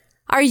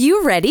Are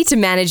you ready to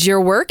manage your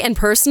work and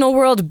personal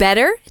world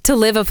better to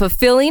live a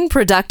fulfilling,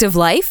 productive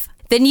life?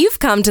 Then you've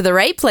come to the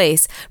right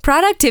place.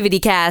 Productivity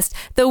Cast,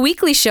 the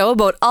weekly show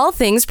about all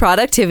things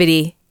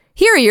productivity.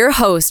 Here are your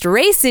hosts,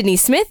 Ray Sidney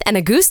Smith and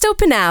Augusto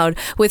Pinaud,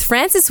 with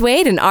Francis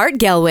Wade and Art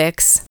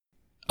Gelwicks.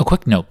 A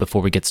quick note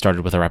before we get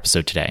started with our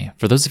episode today.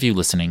 For those of you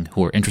listening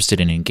who are interested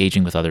in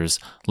engaging with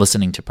others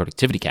listening to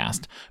Productivity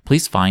Cast,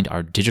 please find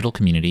our digital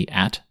community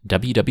at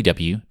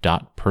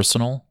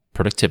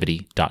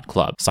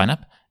www.personalproductivity.club. Sign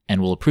up and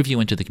we'll approve you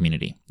into the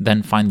community.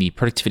 Then find the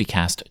Productivity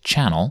Cast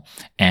channel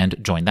and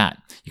join that.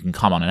 You can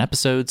comment on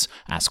episodes,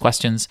 ask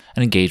questions,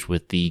 and engage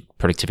with the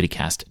Productivity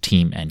Cast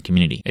team and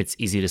community. It's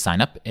easy to sign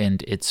up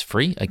and it's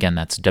free. Again,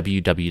 that's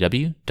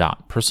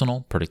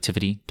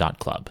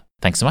www.personalproductivity.club.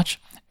 Thanks so much.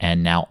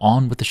 And now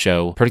on with the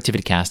show,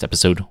 Productivity Cast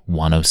episode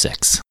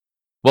 106.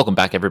 Welcome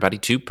back, everybody,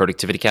 to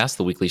Productivity Cast,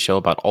 the weekly show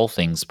about all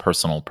things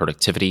personal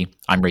productivity.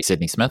 I'm Ray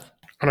Sidney Smith.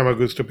 And I'm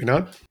Augusto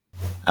Pinaud.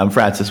 I'm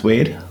Francis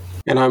Wade.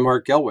 And I'm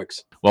Art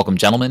Gelwicks. Welcome,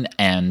 gentlemen,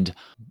 and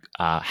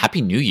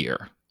Happy New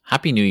Year.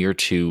 Happy New Year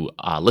to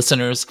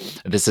listeners.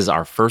 This is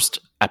our first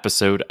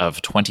episode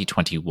of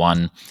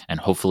 2021, and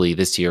hopefully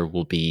this year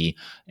will be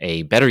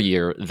a better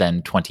year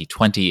than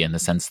 2020 in the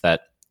sense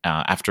that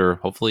after,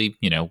 hopefully,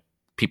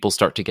 people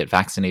start to get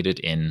vaccinated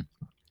in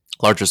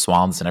larger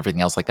swaths and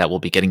everything else like that, we'll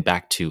be getting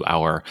back to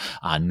our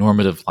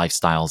normative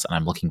lifestyles, and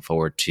I'm looking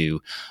forward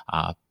to,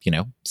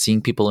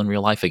 seeing people in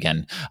real life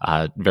again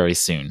very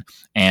soon.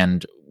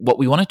 And what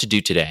we wanted to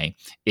do today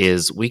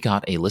is we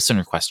got a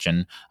listener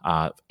question,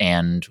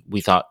 and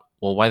we thought,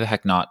 well, why the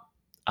heck not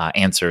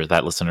answer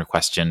that listener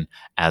question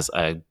as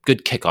a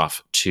good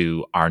kickoff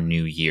to our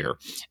new year?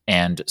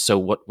 And so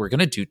what we're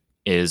going to do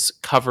is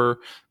cover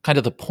kind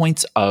of the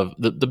points of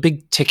the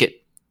big ticket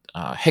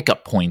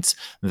hiccup points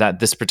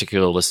that this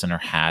particular listener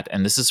had.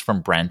 And this is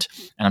from Brent,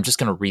 and I'm just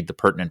going to read the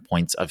pertinent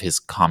points of his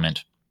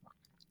comment.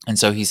 And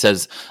so he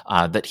says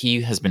that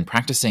he has been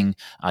practicing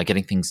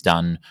getting things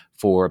done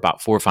for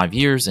about 4 or 5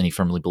 years, and he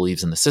firmly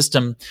believes in the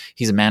system.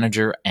 He's a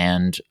manager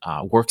and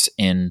works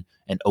in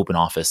an open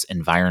office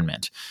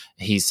environment.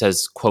 He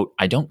says, quote,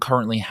 "I don't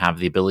currently have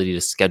the ability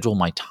to schedule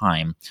my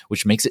time,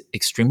 which makes it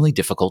extremely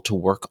difficult to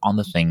work on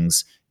the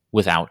things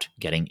without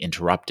getting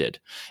interrupted."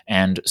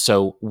 And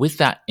so with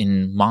that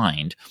in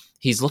mind,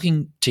 he's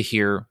looking to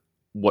hear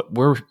what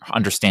we're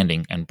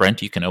understanding. And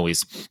Brent, you can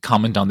always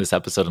comment on this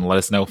episode and let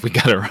us know if we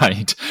got it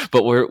right.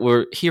 But what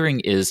we're hearing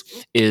is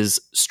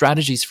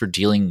strategies for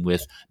dealing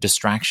with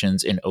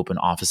distractions in open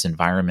office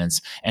environments,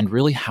 and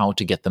really how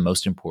to get the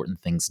most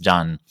important things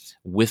done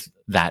with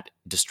that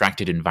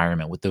distracted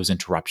environment, with those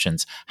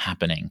interruptions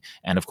happening.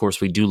 And of course,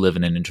 we do live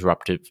in an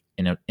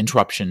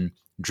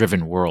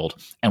interruption-driven world,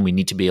 and we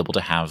need to be able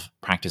to have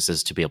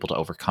practices to be able to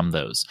overcome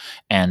those.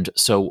 And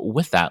so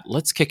with that,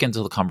 let's kick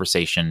into the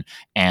conversation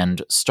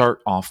and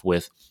start off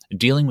with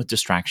dealing with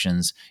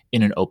distractions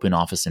in an open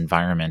office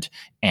environment,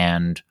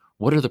 and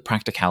what are the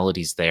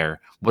practicalities there?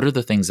 What are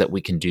the things that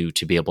we can do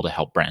to be able to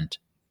help Brent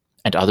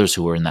and others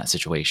who are in that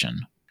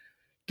situation?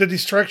 The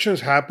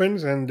distractions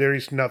happens, and there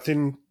is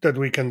nothing that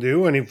we can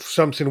do. And if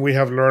something we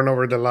have learned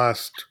over the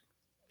last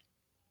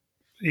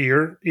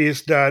year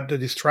is that the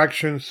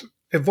distractions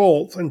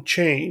evolve and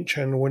change,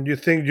 and when you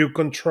think you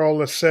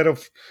control a set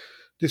of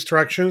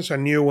distractions,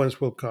 and new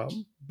ones will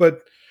come.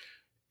 But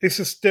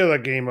it's still a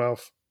game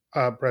of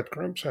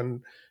breadcrumbs,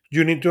 and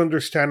you need to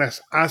understand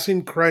as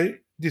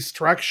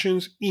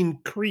distractions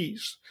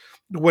increase,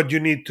 what you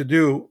need to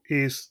do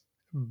is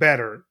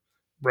better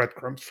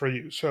breadcrumbs for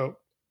you. So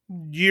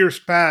years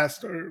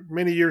past, or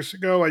many years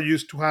ago, I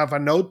used to have a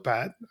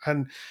notepad,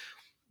 and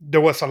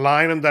there was a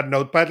line on that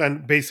notepad,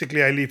 and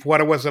basically I leave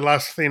what was the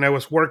last thing I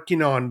was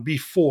working on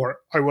before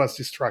I was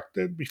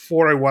distracted,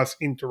 before I was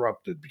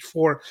interrupted,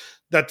 before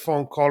that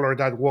phone call or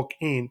that walk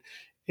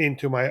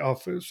into my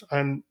office.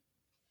 And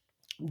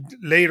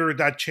later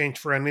that changed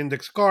for an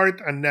index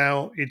card, and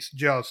now it's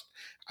just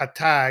a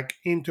tag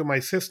into my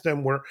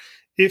system where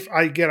if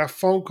I get a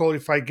phone call, I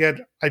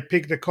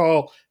pick the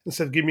call and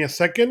said, give me a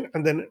second,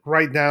 and then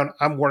write down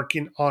I'm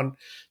working on.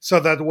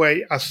 So that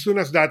way, as soon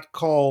as that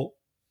call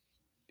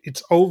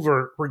it's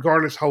over,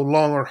 regardless how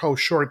long or how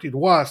short it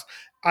was,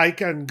 I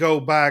can go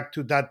back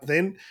to that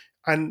thing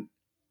and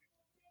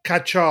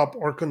catch up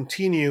or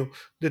continue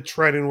the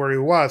threading where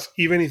it was.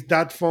 Even if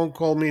that phone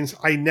call means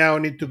I now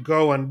need to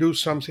go and do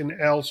something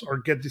else, or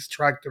get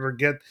distracted, or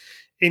get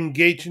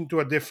engaged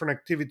into a different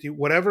activity,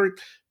 whatever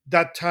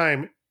that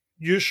time,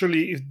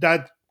 usually if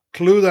that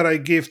clue that I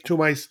give to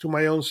my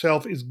own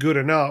self is good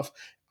enough,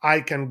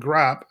 I can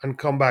grab and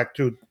come back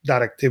to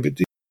that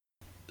activity.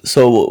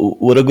 So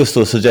what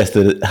Augusto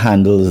suggested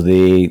handles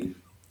the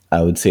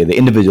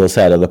individual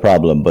side of the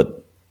problem,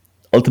 but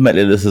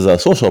ultimately this is a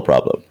social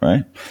problem,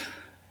 right?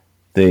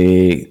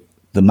 The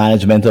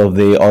management of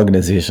the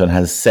organization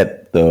has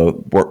set the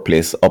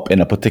workplace up in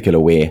a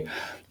particular way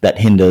that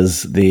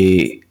hinders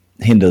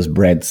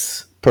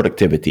Brent's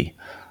productivity.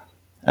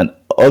 And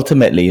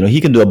ultimately,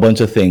 he can do a bunch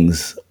of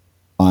things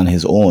on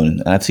his own.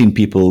 And I've seen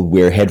people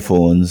wear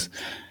headphones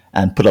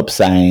and put up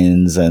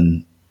signs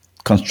and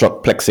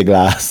construct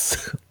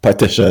plexiglass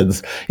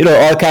partitions,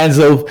 all kinds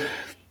of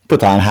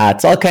put on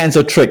hats, all kinds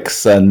of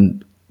tricks,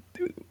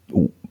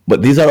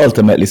 but these are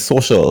ultimately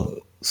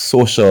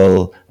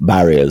social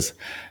barriers.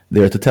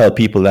 They're to tell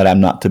people that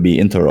I'm not to be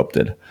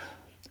interrupted.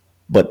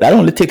 But that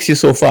only takes you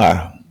so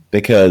far,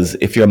 because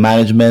if your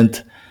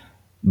management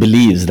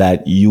believes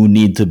that you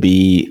need to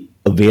be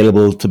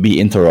available to be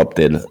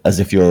interrupted, as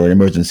if you're an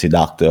emergency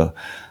doctor,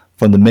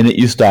 from the minute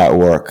you start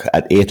work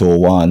at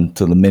 8:01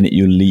 to the minute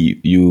you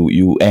leave,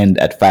 you end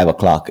at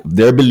 5:00. If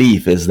their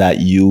belief is that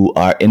you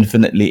are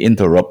infinitely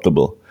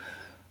interruptible,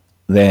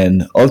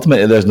 then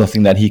ultimately there's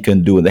nothing that he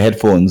can do. And the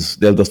headphones,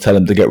 they'll just tell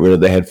him to get rid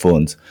of the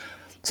headphones.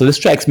 So this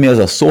strikes me as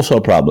a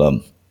social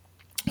problem.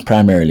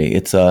 Primarily,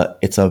 it's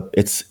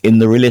in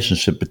the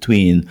relationship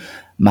between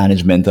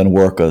management and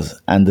workers,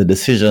 and the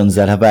decisions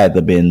that have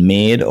either been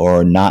made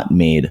or not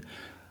made,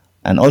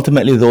 and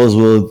ultimately those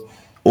will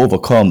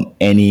overcome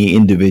any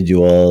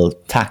individual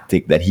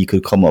tactic that he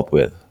could come up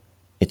with.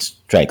 It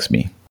strikes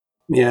me.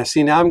 Yeah,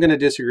 see, now I'm going to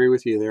disagree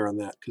with you there on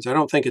that, because I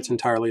don't think it's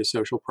entirely a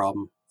social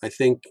problem. I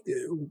think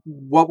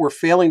what we're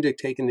failing to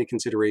take into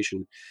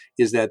consideration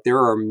is that there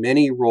are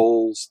many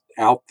roles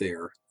out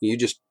there. You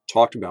just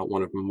talked about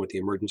one of them with the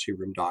emergency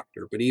room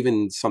doctor, but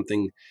even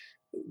something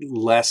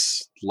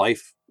less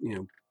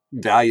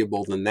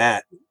valuable than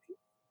that.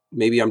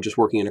 Maybe I'm just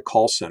working in a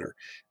call center.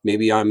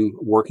 Maybe I'm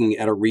working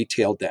at a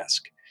retail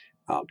desk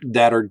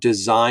that are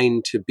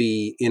designed to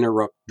be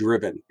interrupt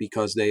driven,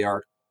 because they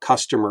are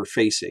customer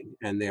facing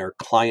and they are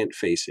client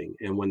facing.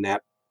 And when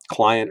that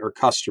client or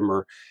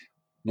customer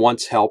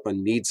wants help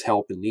and needs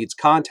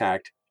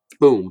contact,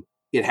 boom,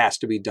 it has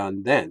to be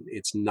done then.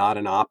 It's not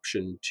an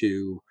option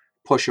to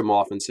push them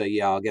off and say,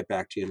 yeah, I'll get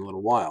back to you in a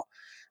little while.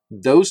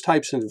 Those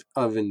types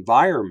of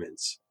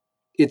environments,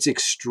 it's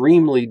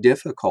extremely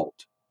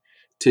difficult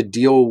to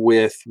deal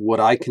with what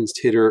I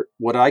consider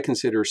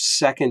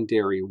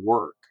secondary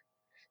work,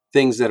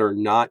 things that are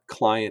not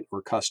client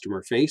or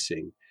customer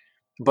facing,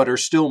 but are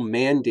still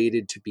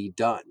mandated to be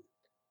done.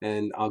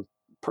 And a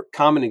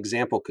common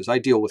example, because I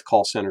deal with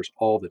call centers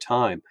all the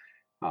time,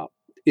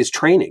 is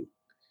training.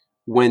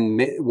 When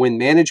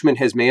management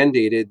has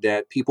mandated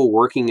that people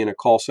working in a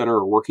call center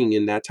or working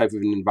in that type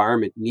of an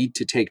environment need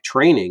to take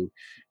training,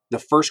 the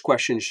first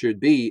question should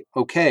be,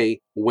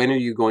 okay, when are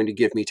you going to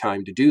give me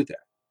time to do that?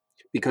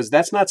 Because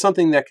that's not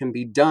something that can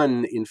be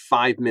done in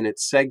 5-minute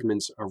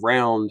segments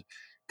around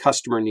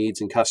customer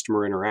needs and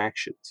customer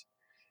interactions.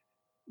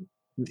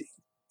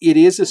 It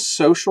is a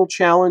social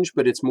challenge,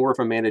 but it's more of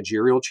a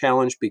managerial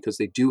challenge, because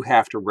they do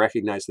have to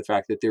recognize the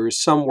fact that there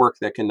is some work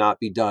that cannot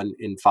be done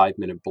in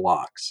 5-minute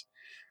blocks.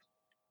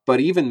 But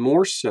even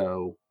more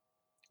so,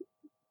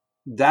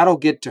 that'll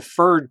get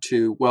deferred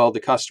to, well, the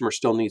customer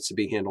still needs to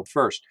be handled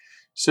first.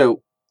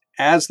 So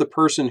as the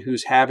person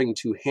who's having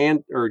to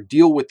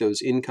deal with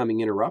those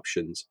incoming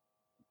interruptions,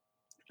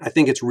 I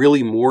think it's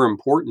really more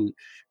important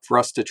for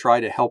us to try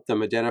to help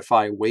them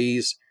identify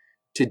ways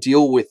to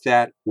deal with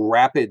that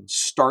rapid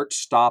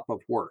start-stop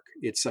of work.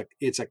 It's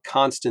a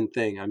constant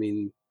thing. I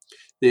mean,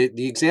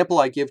 the example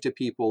I give to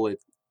people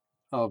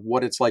of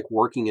what it's like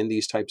working in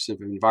these types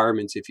of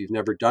environments, if you've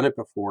never done it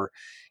before,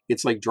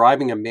 it's like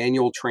driving a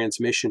manual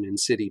transmission in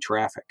city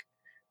traffic.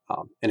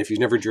 And if you've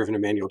never driven a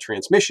manual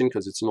transmission,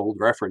 because it's an old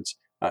reference,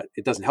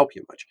 it doesn't help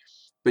you much.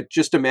 But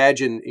just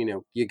imagine,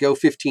 you go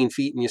 15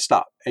 feet and you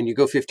stop, and you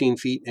go 15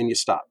 feet and you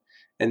stop.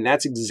 And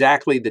that's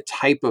exactly the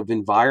type of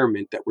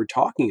environment that we're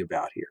talking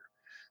about here.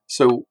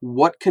 So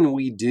what can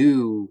we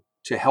do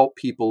to help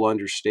people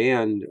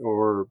understand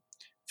or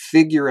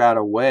figure out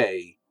a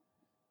way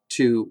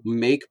to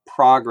make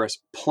progress,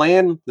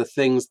 plan the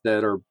things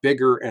that are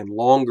bigger and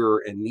longer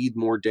and need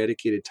more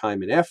dedicated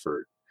time and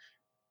effort,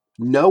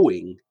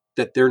 knowing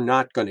that they're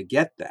not going to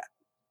get that?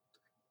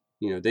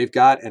 They've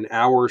got an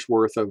hour's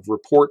worth of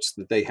reports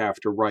that they have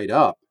to write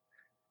up.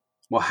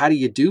 Well, how do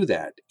you do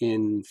that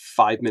in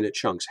 5-minute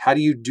chunks? How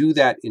do you do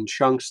that in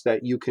chunks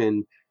that you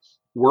can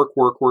work,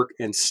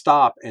 and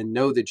stop, and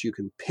know that you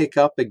can pick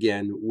up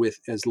again with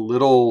as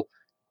little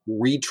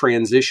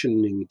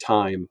retransitioning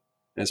time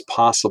as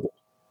possible?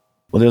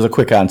 Well, there's a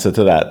quick answer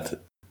to that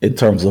in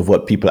terms of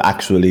what people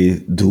actually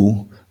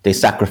do. They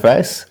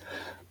sacrifice,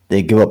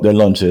 they give up their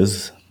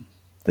lunches,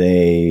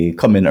 they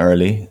come in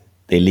early,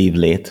 they leave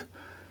late,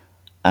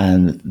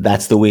 and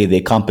that's the way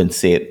they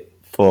compensate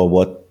for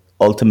what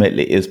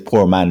ultimately is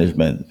poor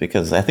management.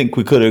 Because I think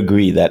we could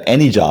agree that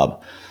any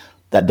job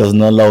that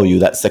doesn't allow you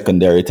that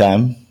secondary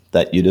time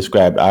that you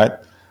described,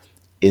 Art,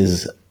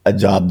 is a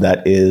job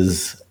that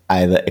is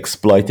either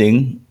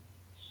exploiting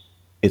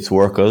its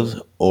workers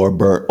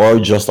or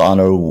just on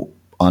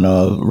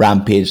a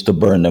rampage to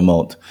burn them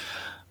out,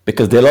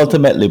 because they'll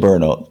ultimately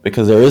burn out.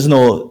 Because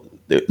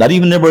not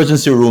even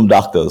emergency room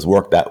doctors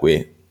work that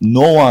way.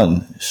 No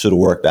one should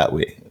work that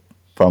way,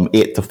 from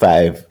 8 to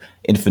 5,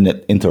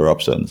 infinite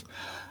interruptions,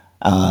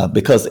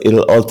 because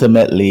it'll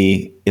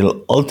ultimately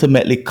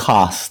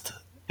cost.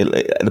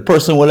 The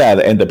person will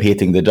either end up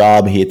hating the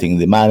job, hating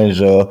the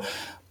manager,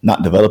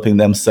 not developing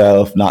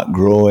themselves, not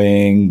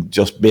growing,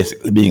 just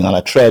basically being on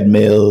a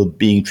treadmill,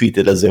 being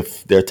treated as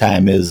if their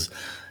time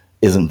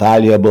isn't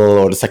valuable,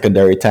 or the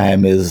secondary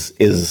time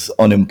is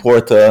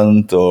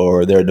unimportant,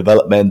 or their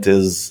development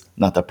is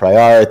not a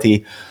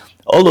priority.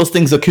 All those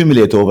things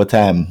accumulate over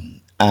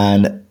time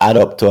and add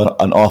up to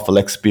an awful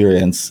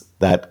experience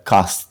that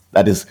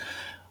is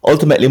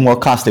ultimately more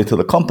costly to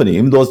the company.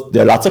 Even though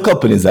there are lots of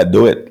companies that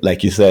do it,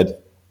 like you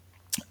said,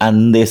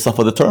 and they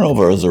suffer the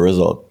turnover as a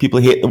result.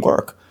 People hate the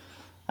work,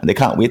 and they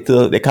can't wait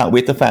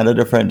to find a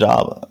different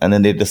job, and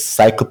then they just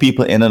cycle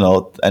people in and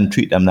out and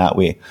treat them that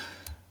way.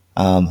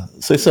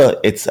 So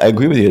I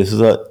agree with you.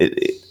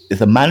 If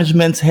the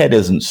management's head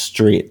isn't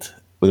straight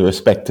with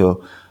respect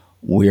to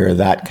where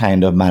that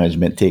kind of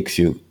management takes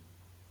you,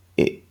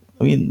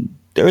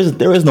 there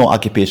is no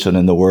occupation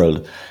in the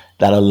world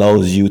that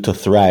allows you to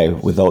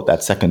thrive without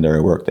that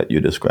secondary work that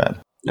you described.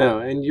 No,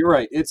 and you're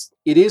right. It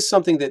is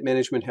something that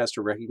management has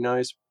to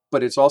recognize,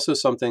 but it's also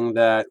something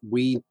that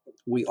we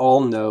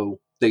all know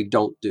they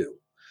don't do.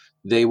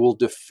 They will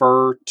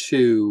defer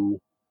to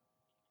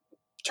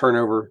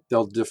turnover.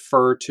 They'll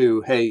defer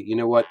to, hey, you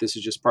know what? This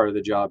is just part of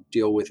the job.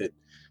 Deal with it.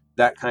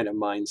 That kind of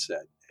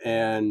mindset.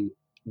 And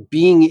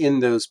being in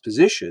those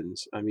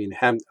positions,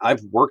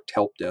 I've worked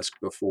help desk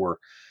before.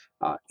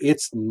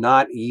 It's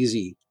not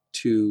easy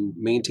to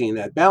maintain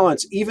that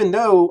balance, even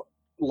though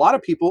a lot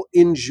of people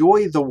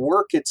enjoy the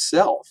work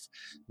itself.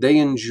 They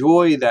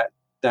enjoy that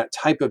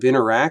type of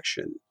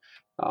interaction.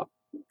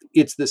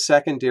 It's the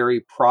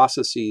secondary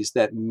processes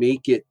that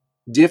make it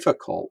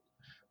difficult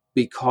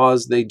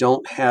because they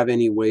don't have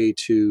any way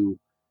to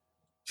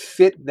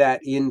fit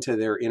that into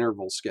their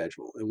interval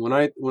schedule. And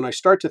when I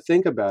start to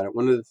think about it,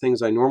 one of the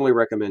things I normally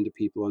recommend to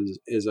people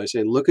is I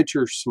say, look at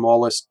your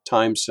smallest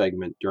time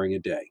segment during a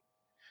day.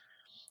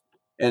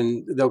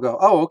 And they'll go,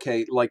 oh,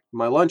 okay, like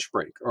my lunch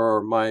break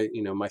or my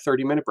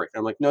 30-minute break.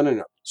 I'm like,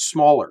 no,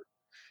 smaller.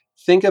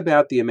 Think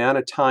about the amount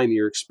of time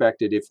you're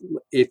expected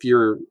if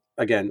you're,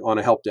 again, on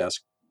a help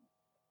desk,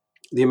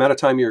 the amount of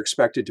time you're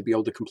expected to be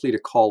able to complete a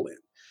call in.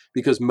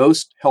 Because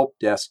most help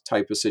desk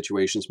type of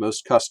situations,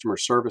 most customer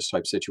service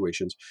type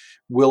situations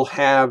will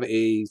have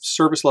a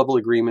service level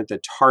agreement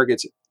that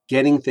targets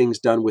getting things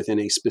done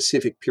within a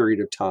specific period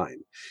of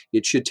time.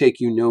 It should take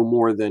you no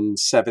more than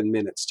 7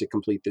 minutes to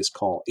complete this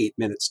call, 8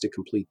 minutes to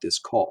complete this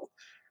call.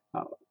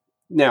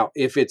 Now,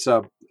 if it's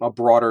a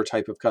broader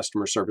type of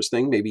customer service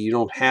thing, maybe you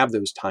don't have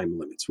those time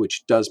limits,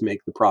 which does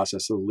make the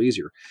process a little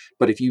easier.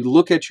 But if you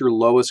look at your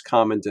lowest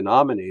common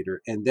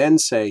denominator and then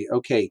say,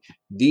 okay,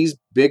 these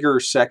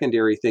bigger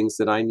secondary things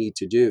that I need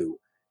to do,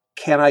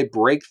 can I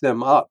break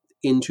them up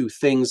into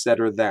things that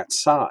are that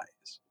size?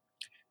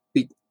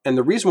 And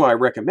the reason why I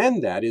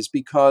recommend that is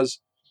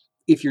because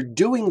if you're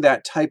doing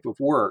that type of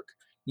work,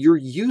 you're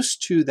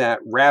used to that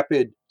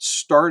rapid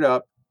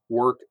startup,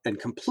 work, and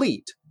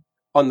complete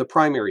on the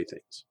primary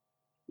things.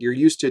 You're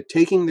used to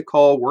taking the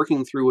call,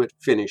 working through it,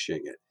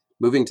 finishing it,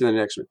 moving to the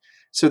next one.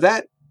 So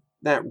that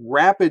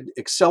rapid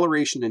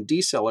acceleration and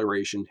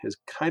deceleration has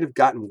kind of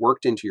gotten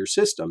worked into your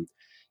system.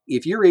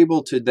 If you're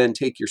able to then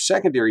take your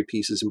secondary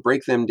pieces and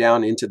break them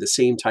down into the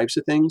same types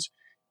of things,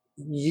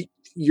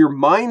 your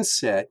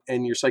mindset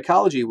and your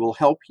psychology will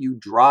help you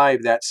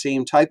drive that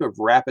same type of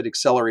rapid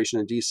acceleration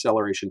and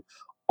deceleration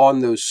on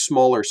those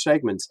smaller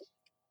segments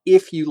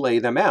if you lay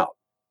them out.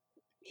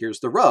 Here's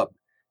the rub.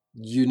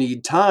 You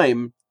need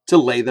time to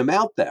lay them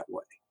out that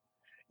way.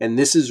 And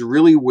this is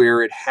really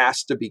where it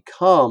has to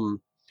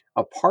become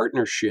a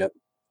partnership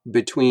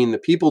between the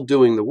people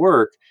doing the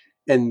work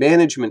and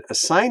management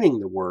assigning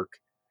the work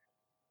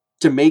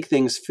to make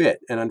things fit.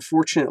 And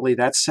unfortunately,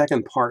 that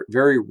second part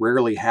very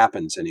rarely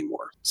happens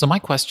anymore. So my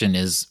question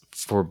is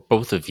for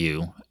both of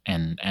you,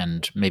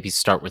 and maybe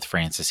start with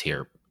Francis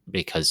here,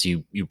 because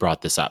you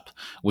brought this up,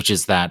 which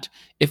is that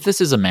if this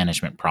is a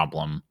management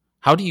problem,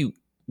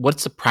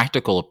 what's a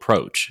practical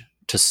approach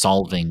to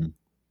solving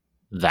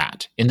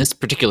that? In this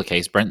particular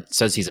case, Brent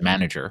says he's a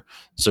manager,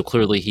 so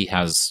clearly he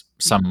has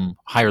some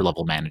higher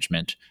level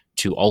management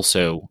to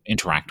also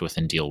interact with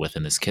and deal with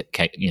in this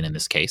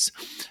case.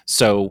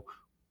 So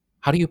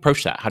how do you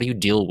approach that? How do you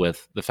deal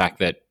with the fact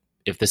that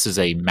if this is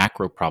a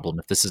macro problem,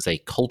 if this is a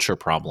culture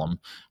problem,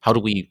 how do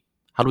we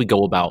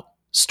go about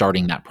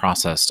starting that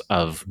process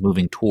of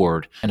moving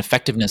toward an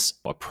effectiveness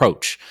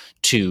approach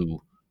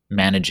to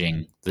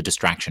managing the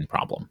distraction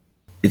problem?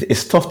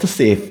 It's tough to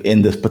say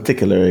in this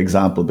particular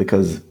example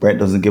because Brent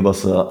doesn't give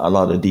us a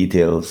lot of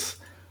details.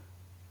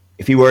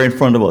 If he were in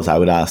front of us, I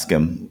would ask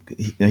him.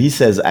 He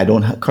says, I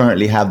don't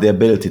currently have the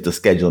ability to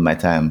schedule my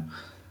time.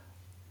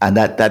 And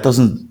that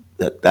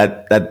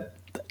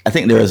I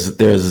think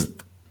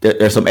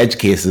there's some edge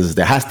cases.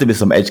 There has to be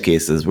some edge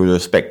cases with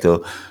respect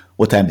to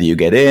what time do you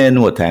get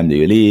in, what time do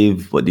you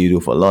leave, what do you do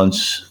for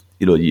lunch.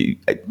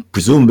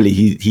 Presumably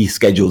he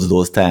schedules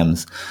those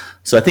times.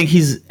 So I think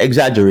he's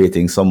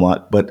exaggerating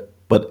somewhat, but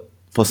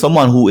for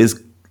someone who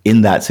is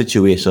in that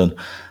situation,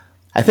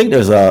 I think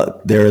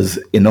there's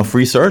enough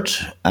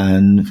research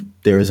and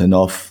there are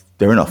enough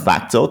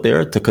facts out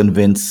there to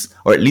convince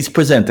or at least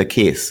present a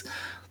case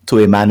to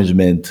a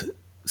management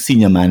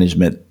senior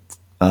management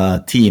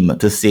team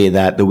to say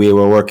that the way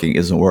we're working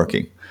isn't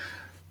working.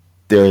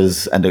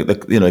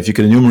 If you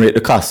can enumerate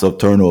the costs of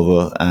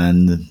turnover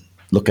and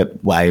look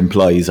at why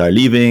employees are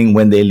leaving,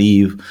 when they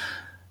leave,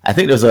 I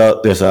think there's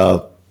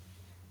a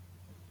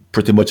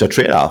pretty much a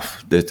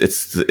trade-off.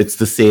 It's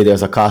to say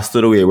there's a cost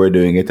to the way we're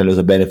doing it and there's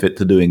a benefit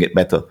to doing it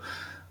better.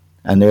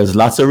 And there's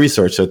lots of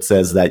research that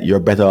says that you're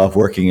better off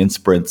working in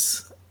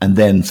sprints and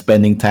then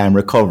spending time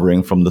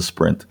recovering from the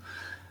sprint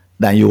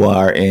than you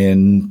are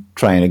in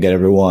trying to get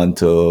everyone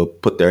to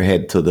put their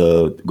head to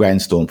the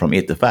grindstone from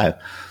 8 to 5.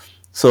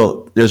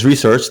 So there's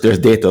research, there's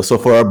data. So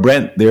for our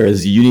Brent,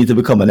 you need to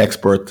become an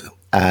expert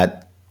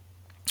at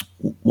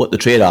what the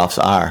trade-offs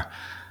are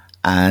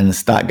and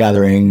start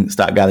gathering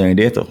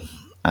data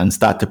and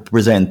start to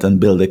present and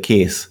build a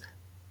case.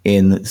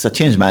 It's a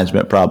change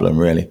management problem,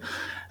 really.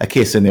 A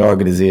case in the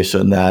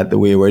organization that the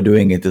way we're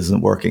doing it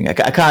isn't working. I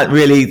can't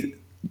really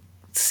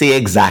say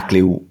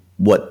exactly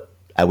what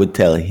I would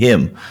tell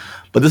him,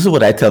 but this is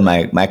what I tell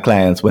my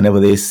clients whenever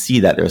they see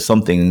that there's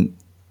something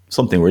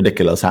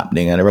ridiculous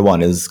happening and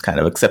everyone is kind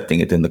of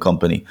accepting it in the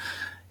company,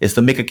 is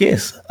to make a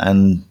case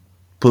and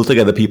pull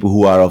together people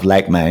who are of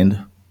like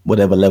mind,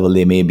 whatever level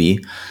they may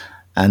be,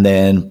 and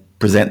then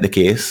present the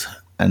case.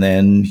 And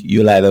then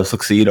you'll either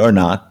succeed or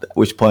not, at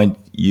which point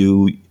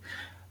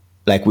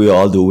like we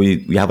all do,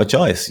 we have a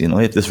choice.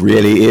 If this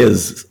really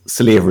is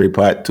slavery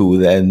part 2,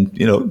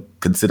 then,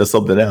 consider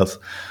something else.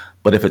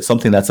 But if it's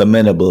something that's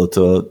amenable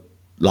to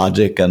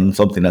logic and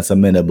something that's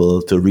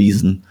amenable to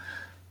reason,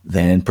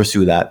 then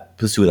pursue that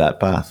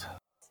path.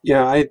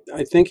 Yeah,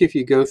 I think if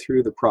you go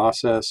through the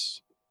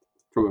process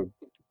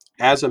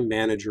as a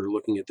manager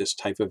looking at this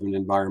type of an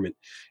environment,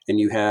 and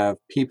you have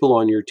people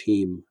on your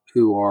team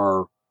who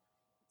are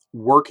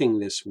working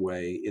this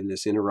way in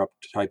this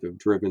interrupt type of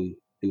driven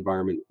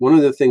environment, one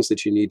of the things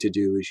that you need to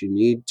do is you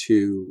need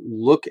to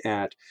look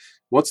at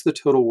what's the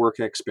total work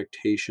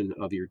expectation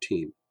of your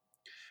team.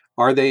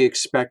 Are they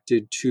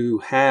expected to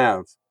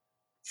have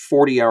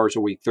 40 hours a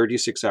week,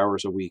 36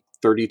 hours a week,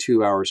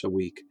 32 hours a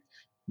week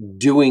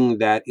doing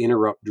that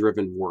interrupt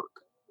driven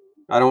work?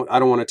 I don't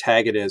want to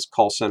tag it as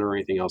call center or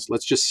anything else.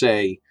 Let's just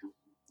say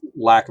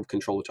lack of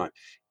control of time.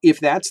 If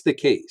that's the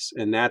case,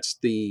 and that's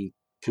the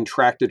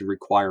contracted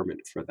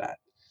requirement for that,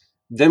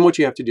 then what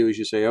you have to do is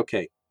you say,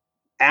 okay,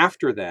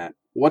 after that,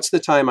 what's the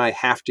time I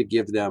have to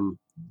give them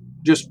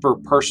just for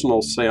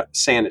personal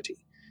sanity?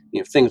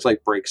 Things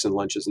like breaks and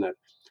lunches and that.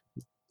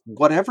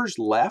 Whatever's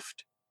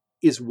left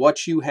is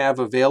what you have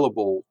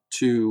available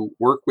to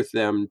work with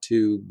them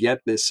to get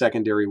this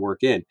secondary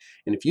work in.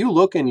 And if you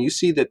look and you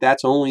see that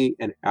that's only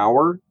an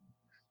hour,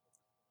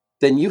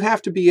 then you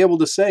have to be able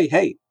to say,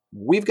 hey,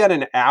 we've got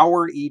an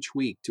hour each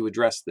week to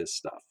address this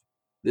stuff.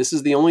 This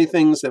is the only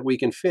things that we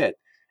can fit,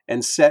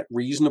 and set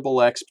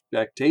reasonable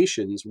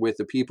expectations with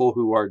the people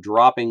who are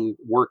dropping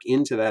work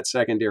into that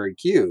secondary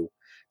queue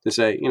to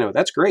say,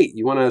 that's great.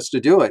 You want us to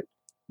do it.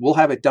 We'll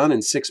have it done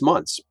in 6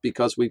 months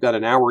because we've got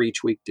an hour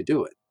each week to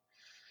do it.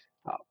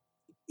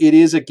 It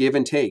is a give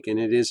and take, and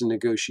it is a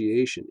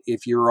negotiation.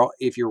 If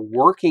you're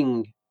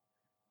working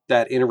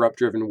that interrupt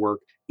driven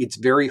work, it's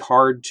very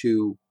hard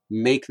to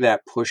make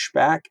that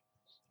pushback.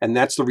 And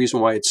that's the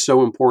reason why it's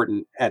so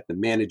important at the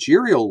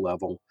managerial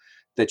level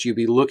that you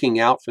be looking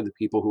out for the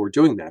people who are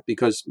doing that,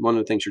 because one of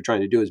the things you're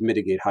trying to do is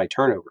mitigate high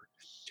turnover.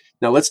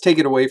 Now, let's take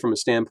it away from a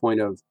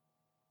standpoint of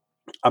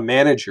a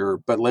manager,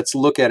 but let's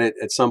look at it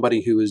at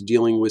somebody who is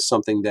dealing with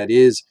something that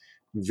is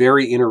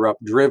very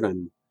interrupt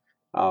driven,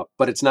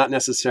 but it's not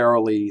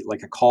necessarily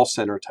like a call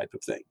center type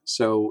of thing.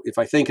 So if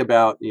I think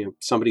about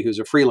somebody who's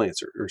a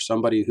freelancer or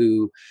somebody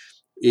who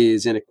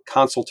is in a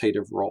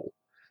consultative role,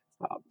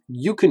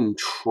 you can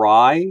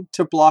try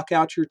to block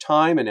out your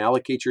time and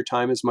allocate your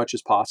time as much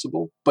as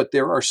possible, but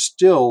there are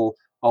still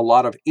a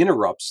lot of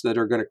interrupts that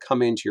are going to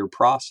come into your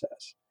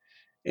process.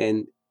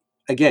 And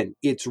again,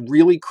 it's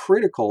really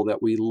critical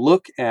that we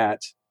look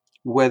at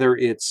whether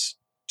it's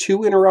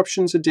 2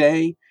 interruptions a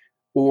day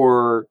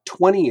or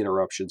 20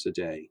 interruptions a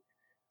day.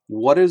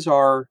 What is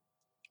our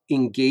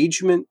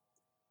engagement,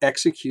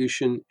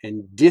 execution,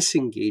 and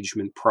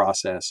disengagement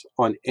process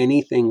on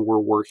anything we're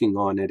working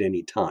on at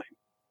any time?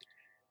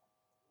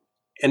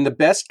 And the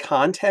best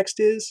context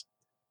is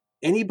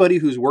anybody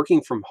who's working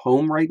from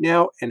home right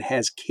now and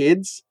has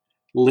kids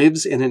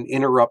lives in an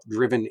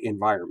interrupt-driven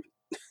environment.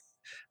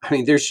 I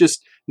mean, there's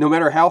just, no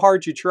matter how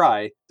hard you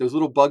try, those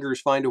little buggers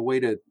find a way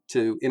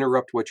to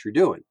interrupt what you're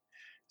doing.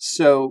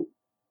 So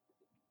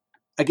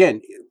again,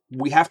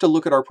 we have to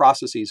look at our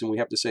processes and we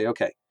have to say,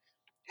 okay,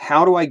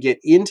 how do I get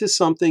into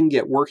something,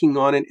 get working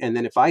on it? And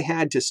then if I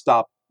had to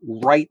stop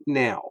right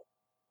now,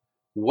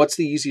 what's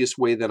the easiest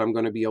way that I'm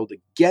going to be able to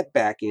get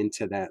back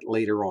into that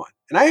later on?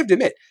 And I have to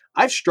admit,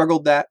 I've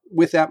struggled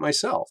with that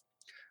myself.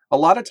 A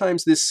lot of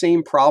times this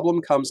same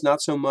problem comes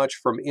not so much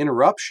from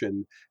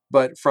interruption,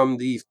 but from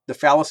the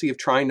fallacy of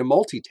trying to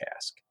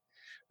multitask,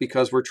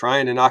 because we're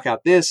trying to knock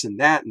out this and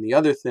that and the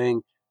other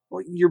thing.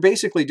 Well, you're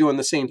basically doing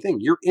the same thing.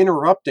 You're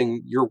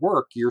interrupting your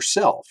work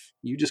yourself.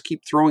 You just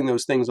keep throwing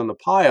those things on the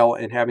pile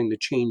and having to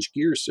change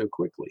gears so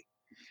quickly.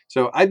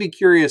 So I'd be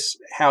curious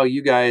how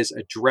you guys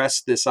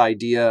address this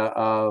idea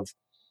of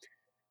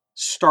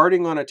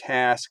starting on a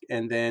task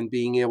and then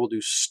being able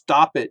to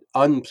stop it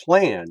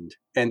unplanned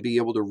and be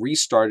able to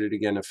restart it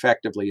again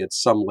effectively at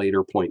some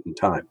later point in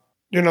time.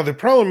 The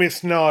problem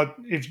is not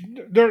if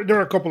there are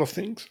a couple of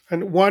things,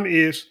 and one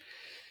is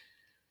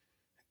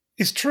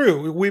it's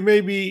true we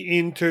may be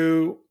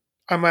into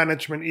a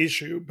management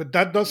issue, but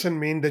that doesn't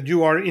mean that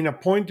you are in a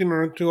point in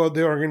to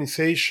the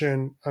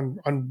organization,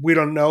 and we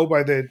don't know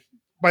by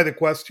the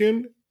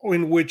question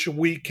in which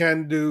we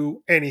can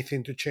do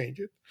anything to change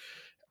it.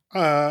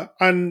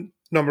 And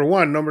number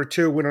one, number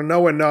two, we don't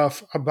know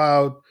enough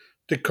about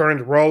the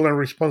current role and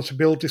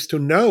responsibilities to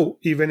know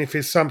even if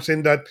it's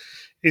something that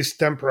is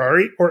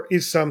temporary or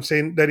is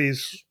something that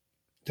is,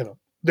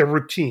 the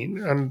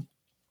routine. And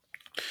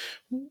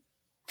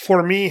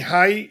for me,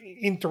 high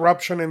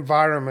interruption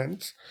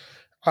environments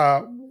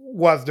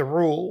was the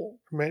rule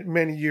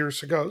many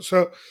years ago.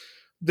 So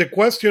the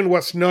question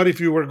was not if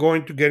you were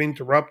going to get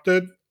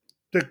interrupted.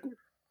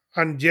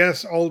 And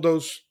yes, all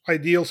those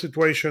ideal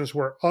situations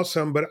were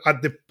awesome, but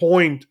at the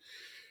point,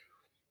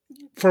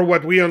 for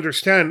what we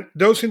understand,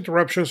 those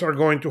interruptions are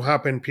going to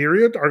happen,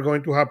 period, are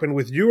going to happen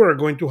with you, are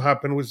going to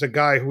happen with the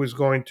guy who is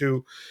going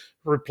to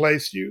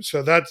replace you.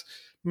 So that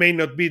may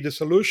not be the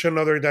solution,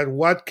 other than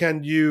what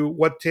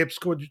tips,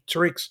 what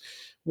tricks,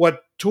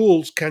 what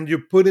tools can you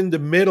put in the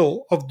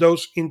middle of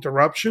those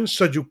interruptions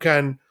so you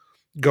can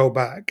go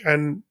back.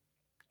 And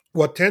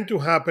what tend to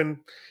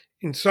happen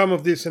in some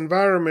of these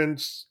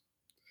environments,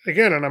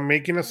 again, and I'm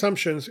making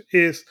assumptions,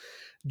 is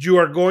you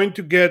are going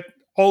to get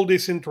all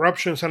these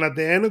interruptions. And at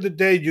the end of the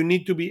day, you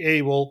need to be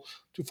able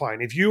to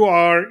find. If you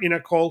are in a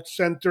call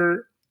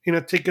center, in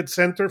a ticket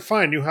center,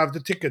 fine, you have the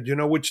ticket. You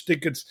know which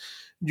tickets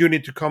you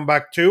need to come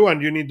back to,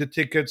 and you need the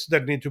tickets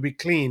that need to be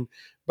clean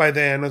by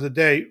the end of the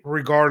day,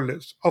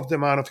 regardless of the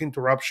amount of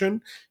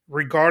interruption,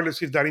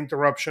 regardless if that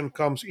interruption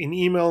comes in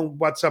email,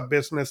 WhatsApp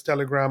Business,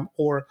 Telegram,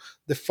 or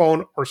the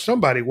phone, or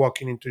somebody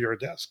walking into your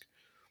desk.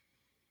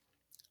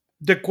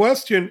 The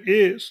question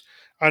is,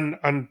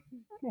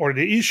 or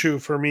the issue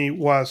for me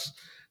was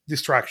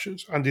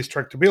distractions and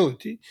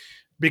distractibility.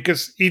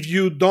 Because if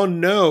you don't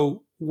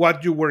know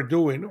what you were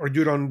doing, or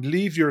you don't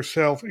leave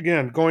yourself,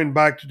 again, going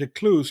back to the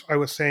clues I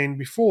was saying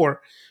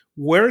before,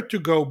 where to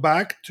go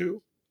back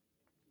to.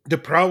 The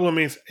problem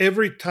is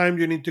every time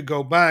you need to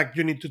go back,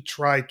 you need to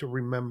try to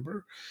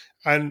remember.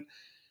 And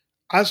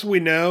as we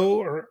know,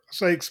 or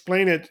as I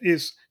explain it,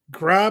 is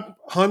grab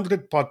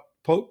 100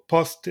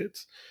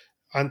 post-its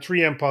and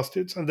 3M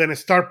post-its, and then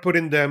start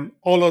putting them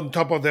all on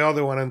top of the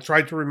other one and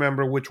try to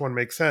remember which one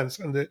makes sense.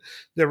 And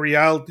the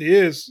reality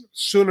is,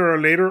 sooner or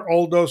later,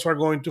 all those are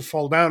going to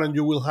fall down and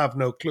you will have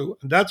no clue.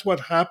 And that's what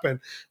happened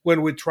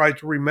when we try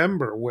to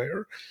remember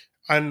where.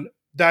 And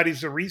that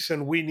is the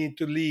reason we need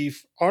to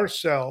leave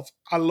ourselves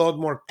a lot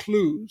more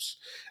clues.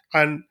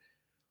 And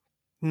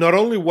not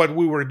only what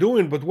we were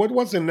doing, but what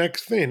was the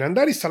next thing. And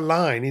that is a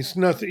line. It's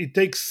not, it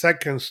takes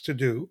seconds to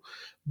do.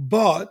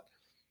 But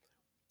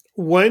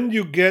when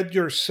you get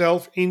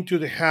yourself into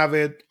the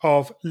habit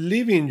of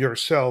leaving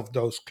yourself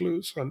those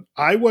clues, and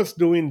I was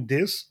doing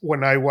this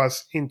when I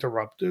was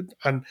interrupted,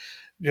 and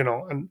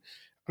and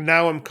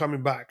now I'm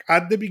coming back.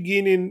 At the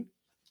beginning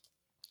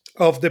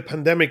of the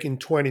pandemic in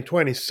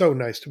 2020, so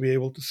nice to be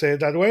able to say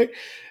it that way.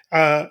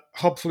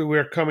 Hopefully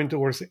we're coming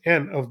towards the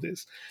end of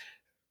this.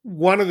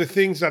 One of the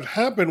things that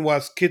happened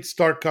was kids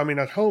start coming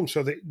at home,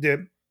 so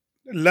the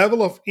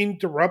level of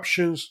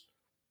interruptions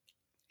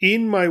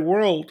in my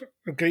world,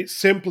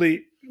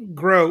 simply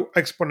grow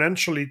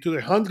exponentially to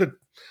the 100th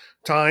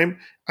time,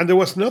 and there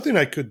was nothing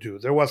I could do.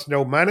 There was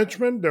no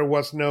management. There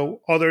was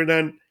no other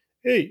than,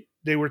 hey,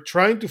 they were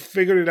trying to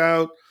figure it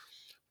out,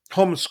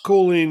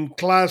 homeschooling,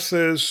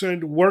 classes,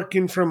 and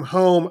working from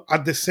home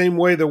at the same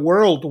way the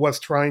world was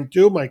trying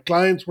to. My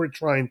clients were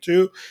trying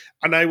to,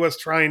 and I was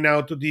trying now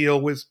to deal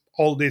with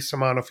all this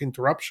amount of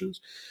interruptions.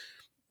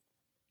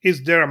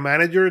 Is there a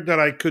manager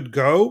that I could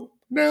go?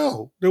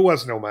 No, there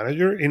was no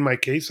manager. In my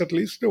case, at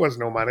least, there was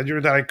no manager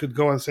that I could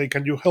go and say,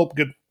 "Can you help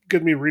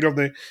get me rid of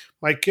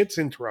my kids'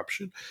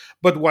 interruption?"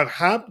 But what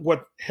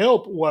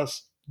helped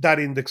was that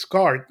index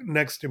card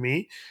next to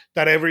me.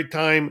 That every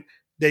time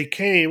they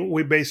came,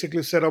 we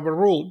basically set up a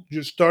rule: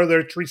 you start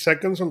there 3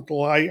 seconds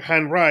until I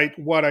handwrite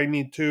what I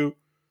need to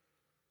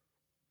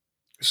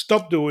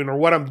stop doing, or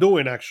what I'm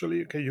doing.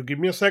 Actually, okay, you give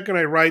me a second,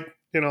 I write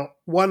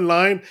one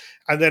line,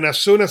 and then as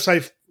soon as I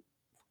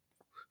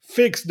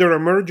fix their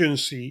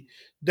emergency,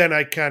 then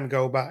I can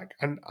go back.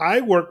 And I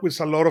work with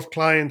a lot of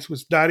clients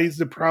with that is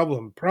the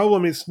problem.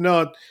 Problem is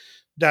not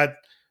that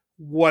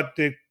what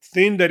the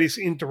thing that is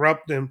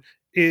interrupting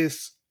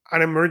is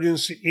an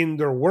emergency in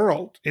their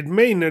world. It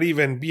may not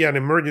even be an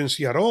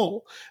emergency at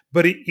all,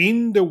 but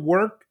in the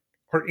work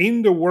or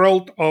in the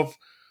world of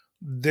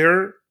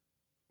their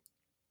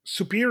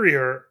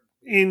superior,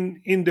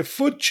 in the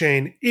food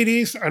chain, it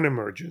is an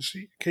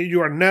emergency. Okay,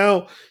 you are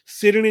now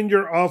sitting in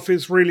your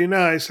office really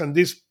nice, and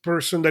this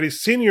person that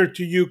is senior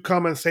to you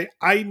come and say,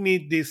 I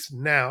need this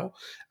now.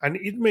 And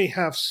it may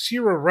have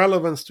zero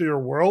relevance to your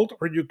world,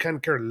 or you can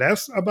care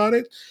less about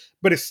it,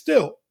 but it's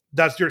still,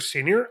 that's your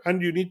senior,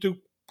 and you need to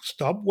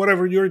stop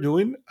whatever you're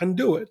doing and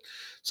do it.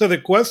 So the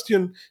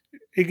question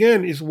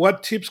again is,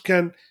 what tips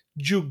can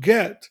you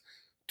get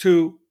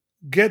to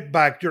get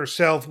back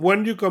yourself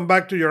when you come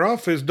back to your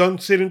office?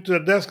 Don't sit into the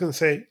desk and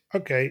say,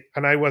 okay,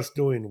 and I was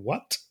doing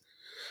what?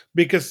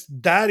 Because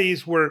that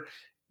is where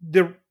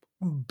the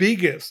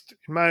biggest,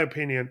 in my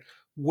opinion,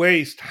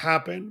 waste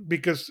happen,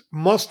 because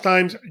most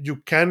times you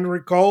can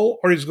recall,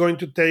 or it's going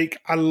to take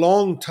a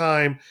long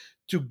time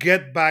to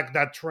get back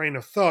that train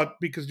of thought,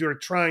 because you're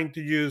trying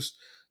to use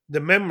the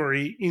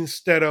memory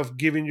instead of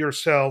giving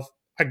yourself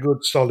a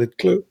good solid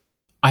clue.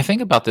 I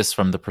think about this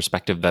from the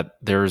perspective that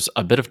there's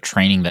a bit of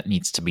training that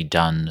needs to be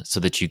done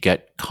so that you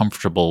get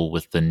comfortable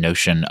with the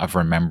notion of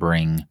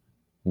remembering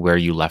where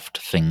you left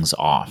things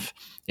off.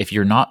 If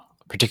you're not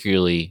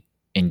particularly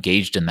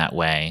engaged in that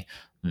way,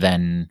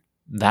 then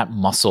that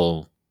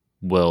muscle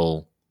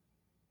will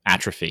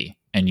atrophy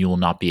and you will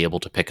not be able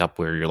to pick up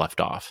where you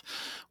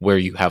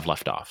have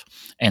left off.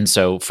 And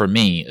so for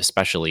me,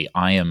 especially,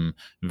 I am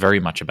very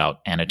much about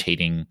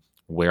annotating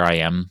where I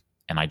am,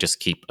 and I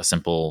just keep a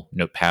simple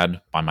notepad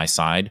by my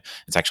side.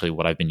 It's actually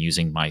what I've been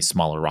using my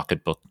smaller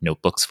Rocketbook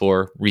notebooks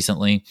for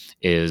recently,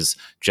 is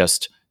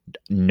just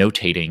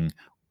notating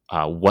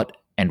what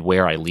and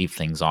where I leave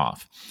things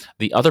off.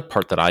 The other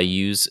part that I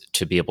use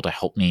to be able to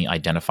help me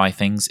identify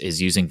things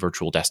is using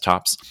virtual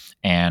desktops.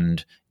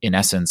 And in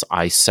essence,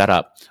 I set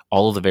up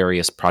all of the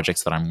various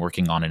projects that I'm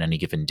working on in any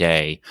given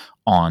day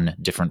on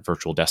different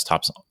virtual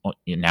desktops.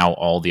 Now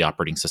all the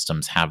operating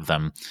systems have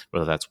them,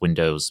 whether that's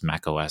Windows,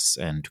 Mac OS,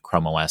 and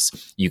Chrome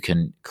OS. You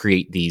can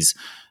create these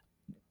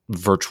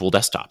virtual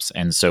desktops.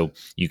 And so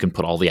you can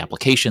put all the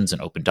applications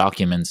and open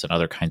documents and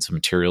other kinds of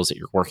materials that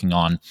you're working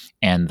on,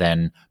 and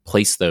then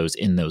place those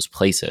in those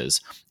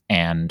places.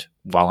 And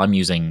while I'm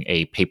using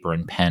a paper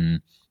and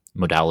pen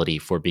modality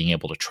for being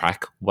able to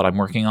track what I'm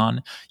working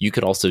on, you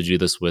could also do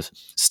this with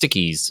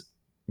stickies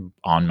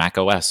on Mac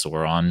OS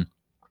or on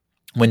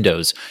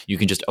Windows. You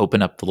can just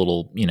open up the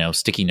little,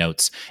 sticky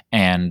notes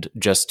and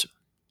just,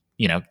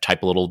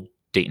 type a little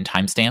date and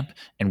timestamp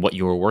and what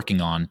you were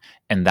working on.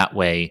 And that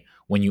way,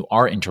 when you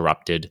are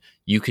interrupted,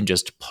 you can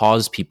just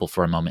pause people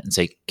for a moment and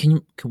say, can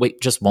you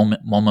wait just one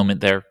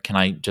moment there? Can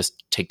I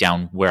just take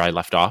down where I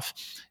left off?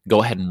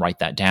 Go ahead and write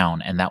that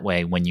down. And that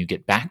way, when you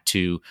get back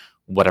to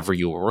whatever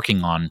you were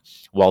working on,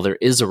 while there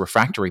is a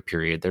refractory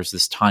period, there's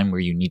this time where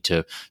you need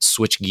to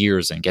switch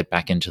gears and get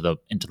back into the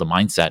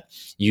mindset.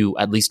 You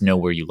at least know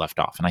where you left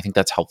off. And I think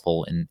that's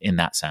helpful in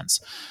that sense.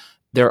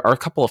 There are a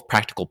couple of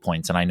practical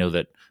points, and I know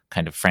that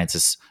kind of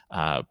Francis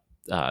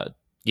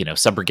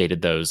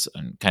subrogated those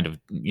and kind of,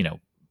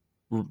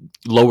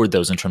 lowered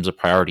those in terms of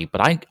priority.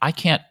 But I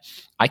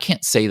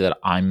can't say that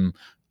I'm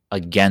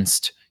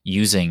against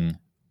using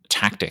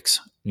tactics,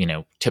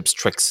 tips,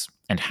 tricks,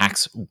 and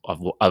hacks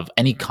of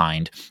any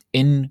kind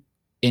in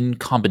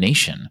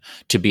combination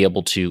to be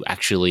able to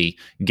actually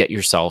get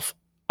yourself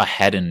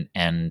ahead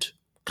and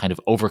kind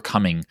of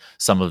overcoming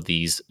some of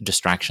these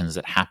distractions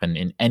that happen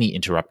in any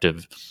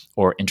interruptive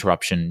or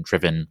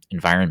interruption-driven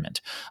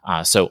environment.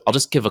 So I'll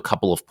just give a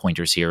couple of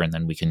pointers here, and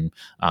then we can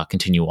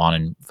continue on,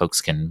 and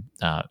folks can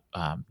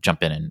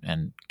jump in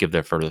and give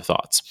their further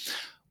thoughts.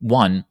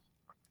 One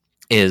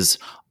is,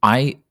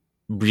 I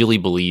really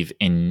believe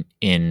in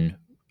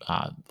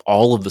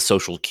all of the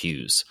social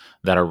cues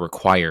that are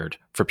required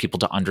for people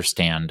to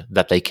understand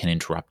that they can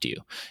interrupt you.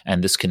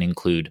 And this can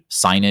include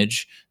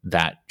signage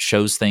that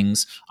shows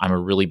things. I'm a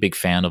really big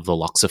fan of the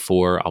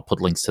Luxifor. I'll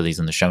put links to these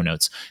in the show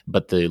notes.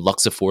 But the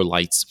Luxifor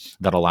lights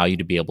that allow you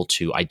to be able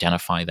to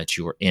identify that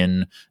you are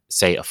in,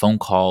 say, a phone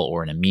call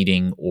or in a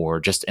meeting or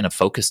just in a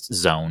focused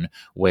zone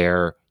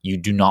where you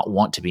do not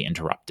want to be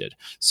interrupted.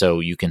 So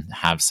you can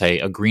have, say,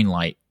 a green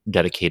light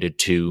dedicated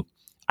to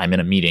I'm in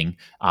a meeting,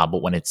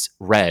 but when it's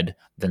red,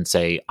 then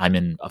say I'm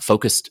in a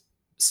focused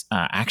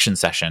action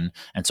session,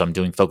 and so I'm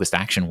doing focused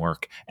action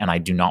work, and I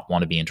do not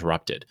want to be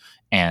interrupted.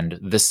 And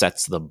this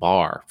sets the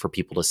bar for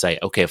people to say,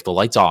 okay, if the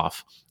light's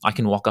off, I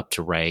can walk up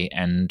to Ray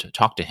and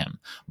talk to him.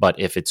 But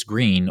if it's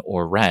green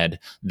or red,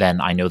 then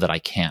I know that I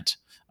can't,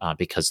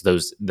 because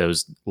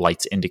those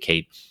lights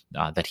indicate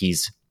that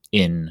he's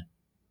in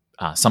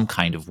some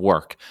kind of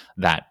work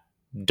that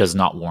does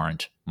not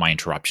warrant my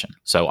interruption.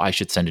 So I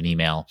should send an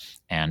email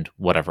and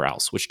whatever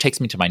else, which takes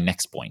me to my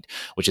next point,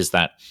 which is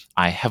that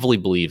I heavily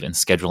believe in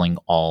scheduling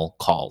all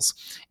calls.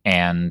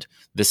 And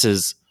this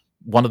is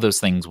one of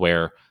those things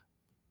where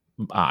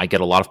I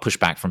get a lot of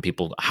pushback from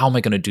people. How am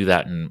I going to do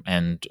that?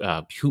 And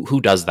who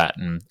does that?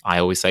 And I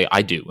always say,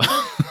 I do.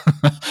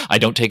 I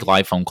don't take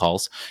live phone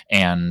calls,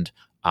 and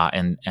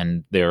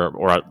there,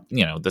 or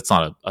that's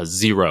not a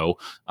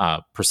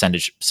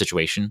 0%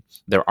 situation.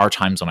 There are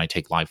times when I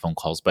take live phone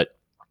calls, but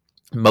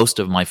most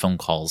of my phone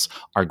calls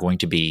are going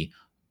to be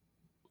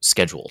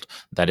scheduled.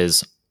 That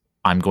is,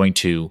 I'm going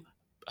to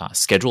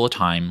schedule a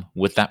time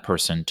with that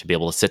person to be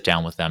able to sit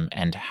down with them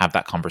and have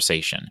that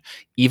conversation.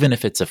 Even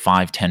if it's a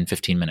 5, 10,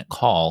 15-minute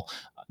call,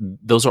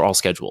 those are all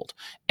scheduled.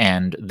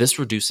 And this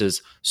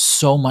reduces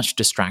so much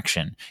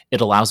distraction.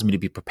 It allows me to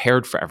be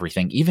prepared for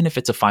everything. Even if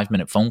it's a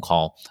 5-minute phone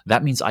call,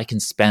 that means I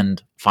can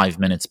spend 5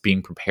 minutes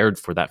being prepared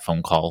for that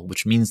phone call,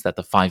 which means that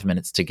the 5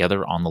 minutes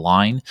together on the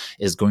line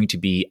is going to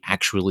be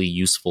actually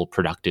useful,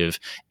 productive,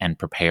 and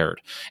prepared.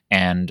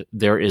 And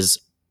there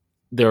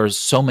are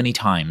so many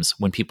times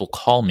when people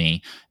call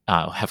me,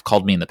 have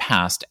called me in the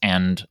past,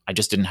 and I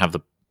just didn't have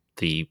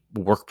the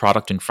work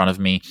product in front of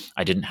me.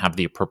 I didn't have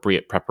the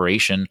appropriate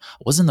preparation.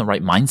 I wasn't in the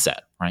right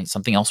mindset, right?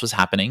 Something else was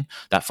happening.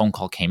 That phone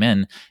call came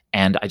in,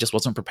 and I just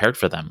wasn't prepared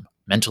for them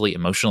mentally,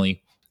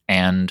 emotionally,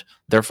 and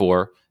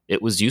therefore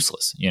it was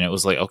useless. It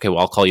was like, okay, well,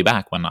 I'll call you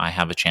back when I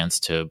have a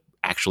chance to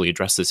actually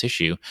address this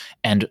issue.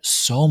 And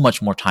so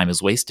much more time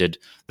is wasted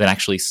than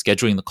actually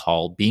scheduling the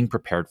call, being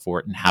prepared for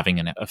it, and having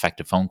an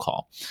effective phone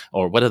call,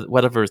 or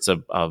whatever it's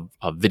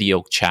a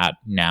video chat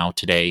now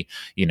today,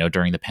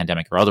 during the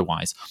pandemic or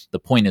otherwise. The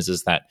point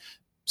is that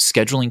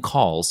scheduling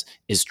calls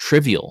is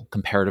trivial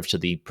comparative to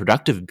the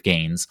productive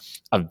gains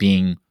of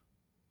being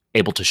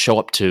able to show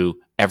up to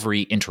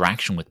every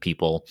interaction with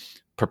people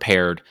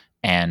prepared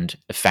and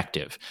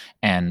effective.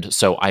 And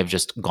so I've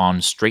just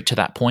gone straight to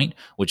that point,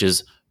 which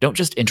is, don't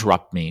just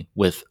interrupt me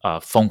with a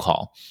phone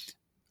call.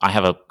 I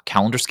have a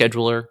calendar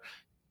scheduler.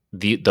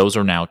 Those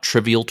are now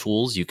trivial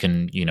tools. You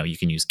can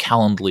use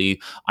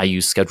Calendly. I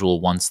use Schedule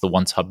Once, the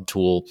Once Hub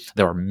tool.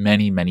 There are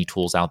many, many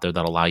tools out there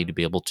that allow you to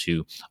be able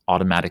to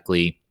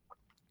automatically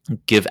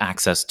give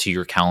access to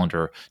your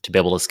calendar to be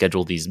able to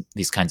schedule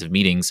these kinds of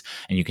meetings.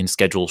 And you can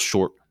schedule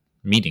short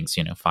meetings,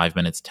 5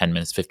 minutes, 10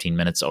 minutes, 15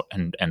 minutes,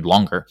 and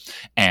longer.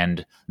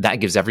 And that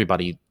gives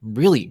everybody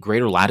really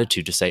greater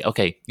latitude to say,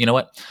 okay, you know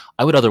what?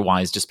 I would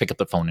otherwise just pick up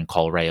the phone and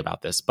call Ray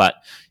about this, but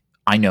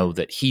I know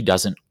that he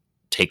doesn't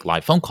take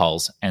live phone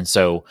calls. And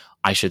so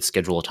I should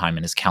schedule a time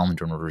in his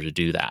calendar in order to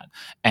do that.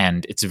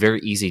 And it's very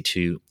easy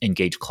to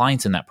engage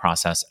clients in that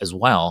process as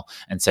well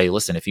and say,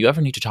 listen, if you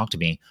ever need to talk to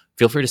me,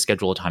 feel free to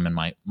schedule a time in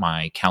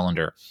my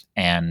calendar.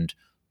 And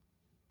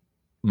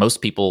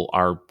most people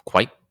are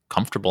quite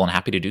comfortable and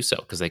happy to do so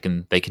because they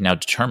can now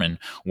determine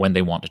when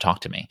they want to talk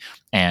to me.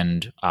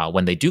 And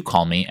when they do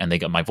call me and they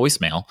get my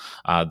voicemail,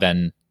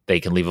 then they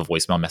can leave a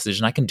voicemail message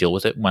and I can deal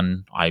with it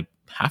when I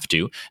have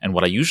to. And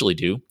what I usually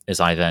do is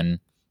I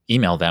then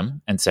email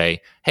them and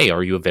say, hey,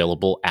 are you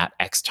available at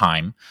X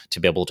time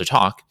to be able to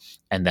talk?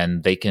 And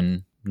then they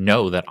can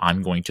know that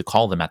I'm going to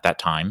call them at that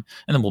time,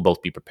 and then we'll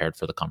both be prepared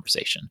for the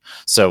conversation.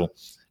 So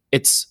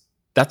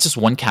that's just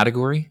one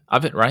category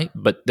of it, right?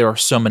 But there are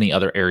so many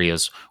other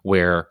areas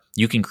where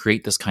you can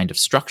create this kind of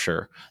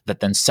structure that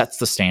then sets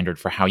the standard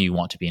for how you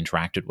want to be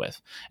interacted with.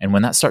 And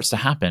when that starts to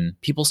happen,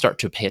 people start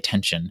to pay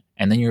attention,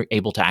 and then you're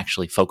able to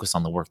actually focus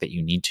on the work that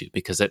you need to,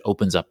 because it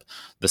opens up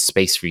the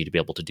space for you to be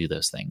able to do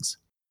those things.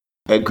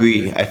 I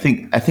agree. I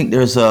think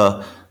there's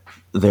a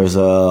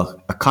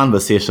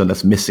conversation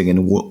that's missing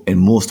in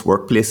most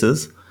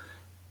workplaces,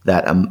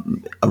 that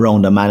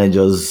around the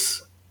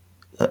manager's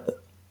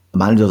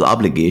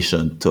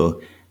obligation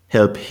to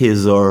help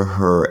his or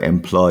her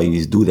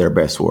employees do their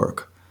best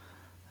work.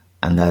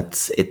 And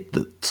that's it.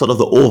 Sort of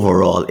the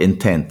overall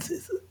intent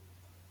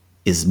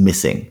is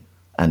missing,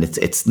 and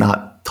it's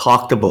not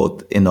talked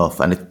about enough,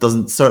 and it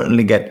doesn't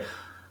certainly get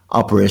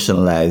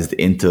operationalized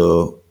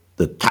into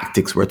the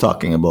tactics we're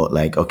talking about.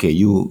 Like, okay,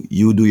 you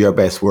do your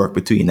best work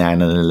between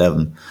 9 and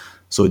 11.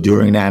 So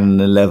during 9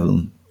 and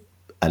 11,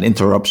 an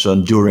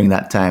interruption during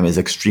that time is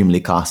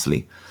extremely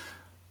costly.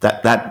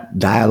 That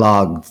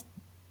dialogue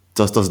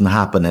just doesn't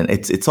happen, and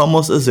it's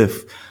almost as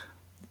if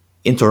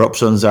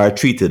interruptions are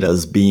treated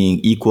as being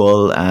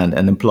equal, and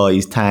an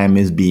employee's time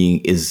is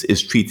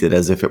treated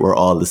as if it were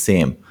all the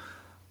same.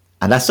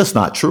 And that's just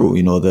not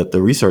true. That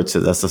the research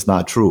says that's just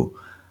not true.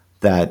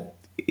 That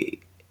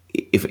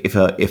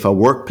if a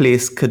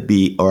workplace could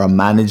be, or a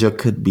manager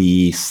could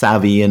be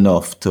savvy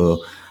enough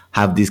to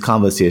have these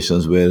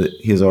conversations with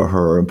his or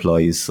her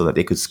employees so that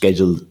they could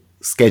schedule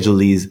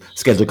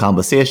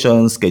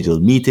conversations, schedule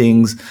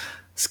meetings,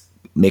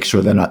 make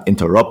sure they're not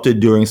interrupted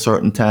during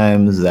certain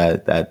times,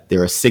 that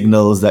there are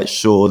signals that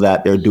show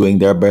that they're doing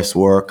their best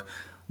work.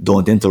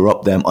 Don't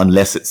interrupt them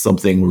unless it's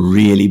something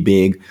really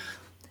big.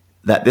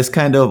 That this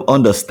kind of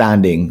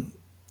understanding,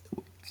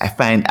 I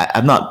find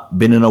I've not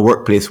been in a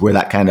workplace where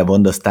that kind of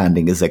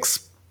understanding is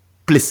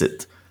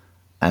explicit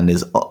and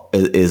is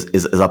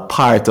a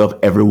part of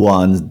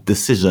everyone's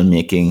decision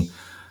making,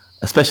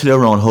 especially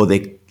around how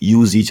they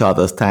use each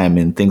other's time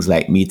in things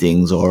like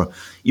meetings, or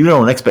even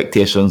around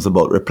expectations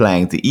about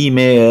replying to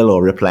email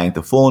or replying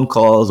to phone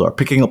calls or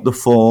picking up the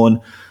phone.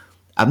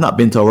 I've not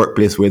been to a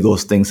workplace where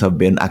those things have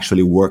been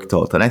actually worked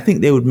out, and I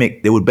think they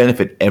would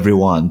benefit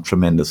everyone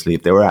tremendously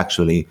if they were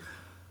actually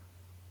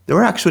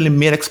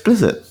made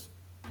explicit,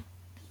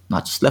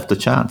 not just left to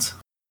chance.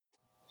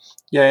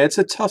 Yeah, it's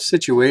a tough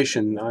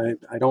situation.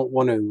 I don't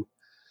want to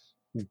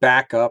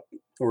back up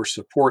or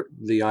support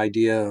the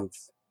idea of,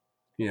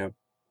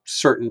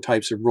 certain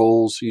types of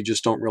roles. You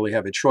just don't really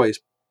have a choice.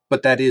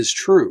 But that is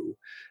true.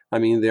 I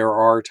mean, there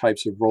are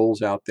types of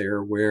roles out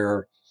there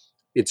where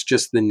it's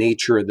just the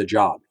nature of the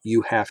job.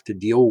 You have to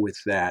deal with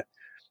that.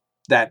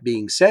 That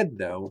being said,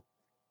 though,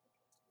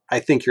 I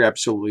think you're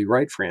absolutely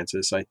right,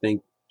 Francis. I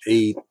think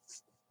an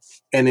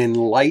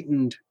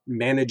enlightened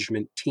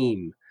management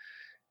team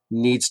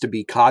needs to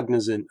be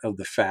cognizant of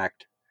the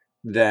fact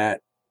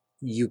that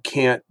you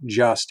can't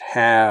just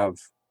have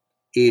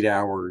 8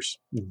 hours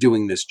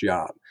doing this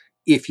job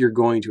if you're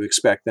going to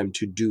expect them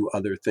to do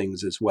other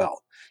things as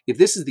well. If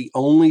this is the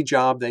only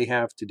job they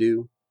have to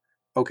do,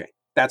 okay,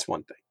 that's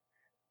one thing.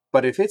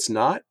 But if it's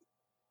not,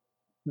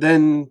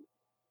 then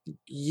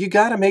you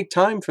got to make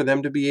time for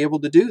them to be able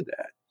to do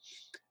that.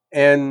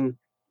 And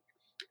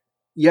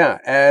yeah,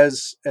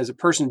 as a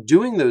person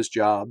doing those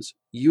jobs,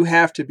 you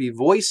have to be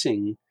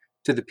voicing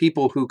to the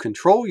people who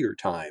control your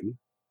time,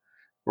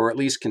 or at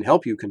least can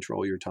help you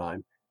control your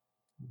time,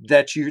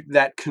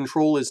 that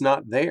control is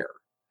not there.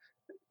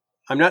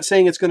 I'm not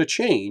saying it's going to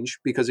change,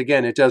 because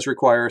again, it does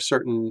require a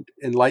certain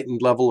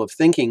enlightened level of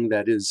thinking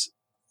that is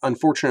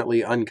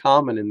unfortunately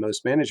uncommon in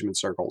most management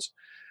circles.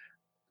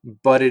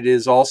 But it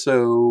is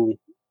also,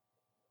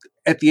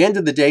 at the end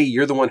of the day,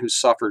 you're the one who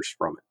suffers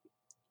from it.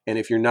 And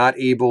if you're not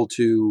able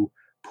to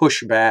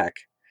push back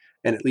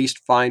and at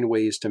least find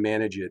ways to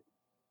manage it,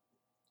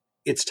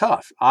 it's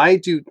tough. I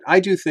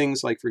do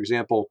things like, for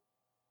example,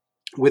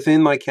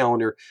 within my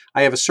calendar,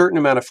 I have a certain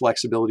amount of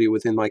flexibility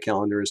within my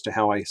calendar as to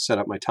how I set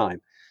up my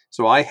time.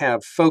 So I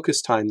have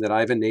focus time that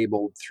I've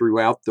enabled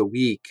throughout the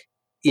week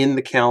in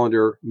the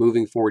calendar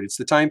moving forward. It's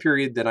the time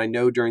period that I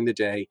know during the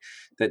day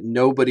that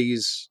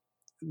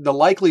the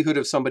likelihood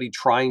of somebody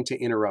trying to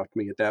interrupt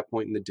me at that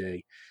point in the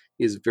day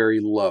is very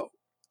low.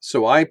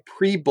 So I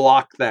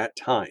pre-block that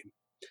time.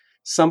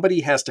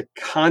 Somebody has to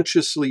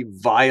consciously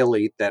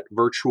violate that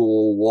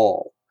virtual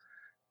wall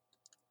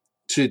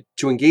to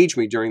engage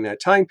me during that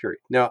time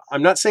period. Now,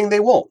 I'm not saying they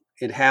won't.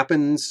 It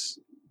happens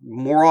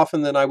more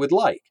often than I would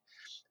like.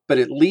 But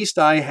at least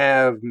I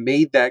have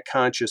made that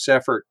conscious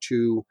effort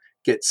to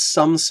get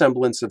some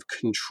semblance of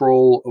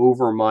control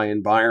over my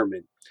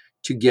environment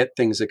to get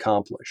things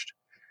accomplished.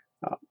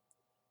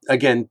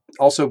 Again,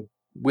 also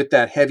with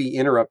that heavy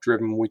interrupt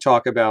driven, we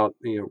talk about,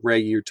 Ray,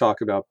 you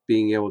talk about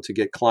being able to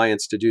get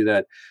clients to do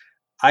that.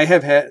 I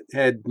have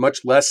had much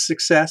less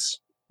success,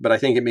 but I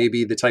think it may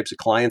be the types of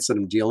clients that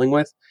I'm dealing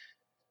with.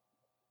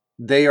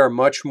 They are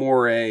much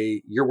more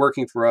you're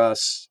working for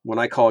us. When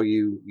I call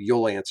you,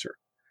 you'll answer.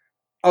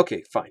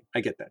 Okay, fine.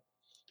 I get that.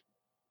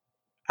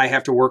 I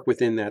have to work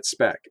within that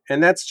spec.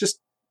 And that's just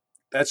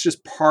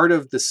part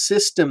of the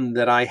system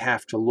that I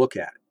have to look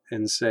at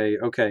and say,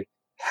 okay,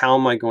 how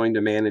am I going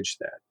to manage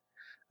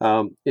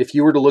that? If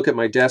you were to look at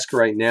my desk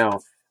right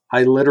now, I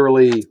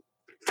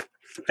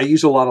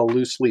use a lot of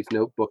loose leaf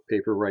notebook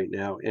paper right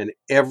now, and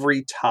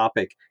every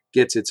topic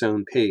gets its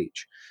own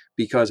page,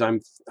 because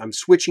I'm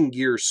switching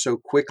gears so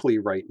quickly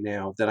right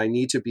now that I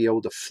need to be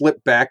able to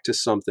flip back to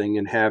something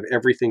and have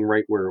everything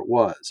right where it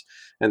was,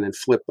 and then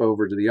flip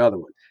over to the other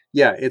one.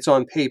 Yeah, it's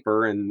on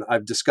paper, and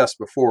I've discussed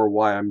before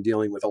why I'm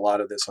dealing with a lot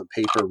of this on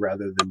paper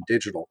rather than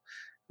digital.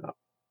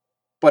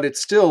 But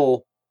it's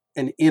still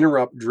an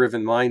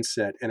interrupt-driven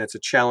mindset, and it's a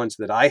challenge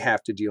that I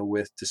have to deal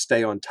with to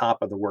stay on top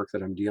of the work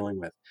that I'm dealing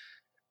with.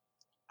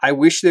 I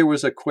wish there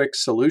was a quick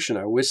solution.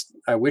 I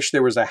wish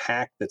there was a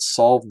hack that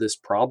solved this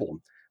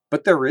problem,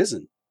 but there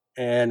isn't.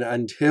 And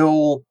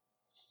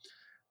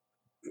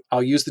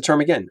I'll use the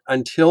term again,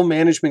 until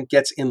management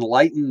gets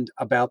enlightened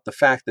about the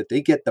fact that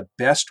they get the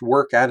best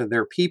work out of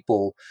their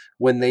people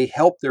when they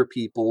help their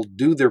people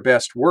do their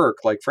best work,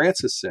 like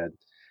Francis said,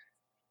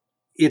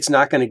 it's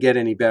not going to get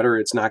any better.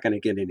 It's not going to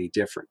get any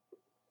different.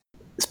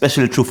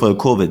 Especially true for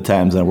COVID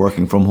times and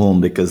working from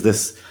home, because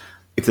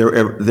if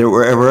there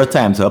were ever a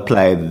time to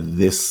apply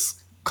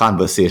this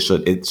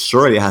conversation, it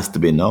surely has to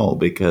be now,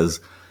 because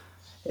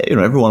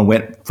everyone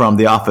went from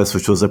the office,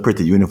 which was a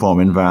pretty uniform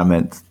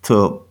environment,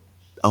 to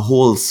a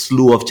whole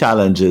slew of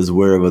challenges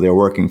wherever they're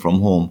working from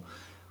home,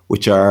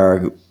 which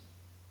are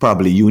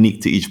probably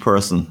unique to each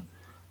person.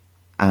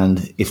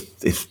 And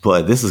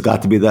but this has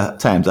got to be the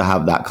time to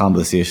have that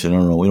conversation. I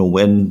don't know,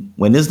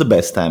 when is the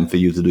best time for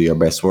you to do your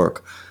best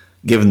work,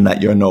 given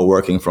that you're now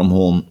working from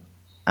home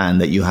and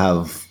that you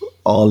have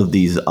all of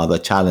these other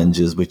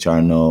challenges, which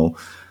are now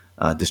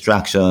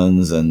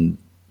distractions and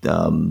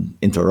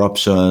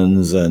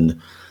interruptions, and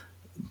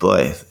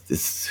boy,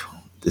 this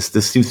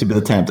seems to be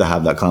the time to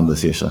have that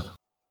conversation.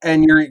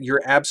 And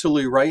you're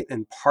absolutely right.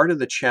 And part of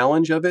the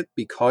challenge of it,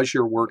 because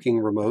you're working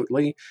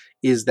remotely,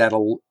 is that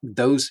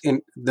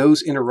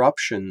those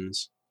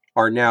interruptions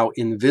are now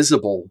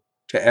invisible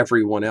to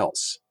everyone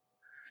else.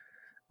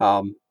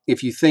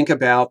 If you think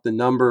about the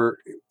number,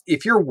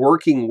 if you're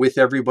working with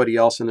everybody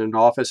else in an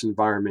office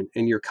environment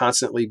and you're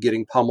constantly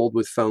getting pummeled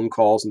with phone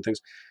calls and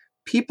things,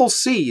 people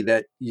see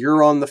that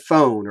you're on the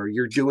phone or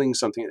you're doing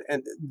something,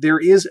 and there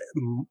is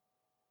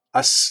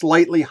a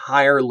slightly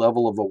higher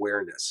level of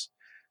awareness.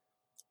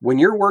 When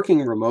you're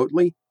working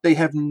remotely, they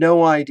have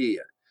no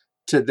idea.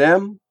 To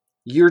them,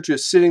 You're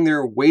just sitting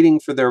there waiting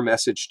for their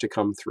message to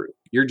come through.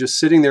 You're just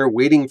sitting there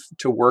waiting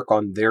to work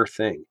on their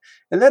thing.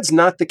 And that's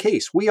not the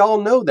case. We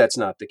all know that's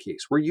not the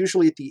case. We're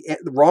usually at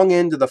the wrong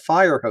end of the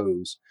fire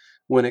hose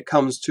when it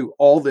comes to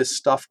all this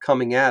stuff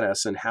coming at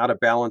us and how to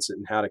balance it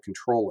and how to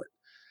control it.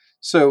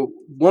 So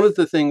one of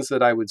the things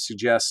that I would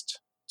suggest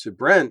to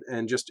Brent,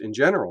 and just in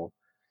general,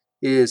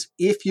 is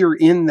if you're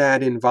in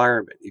that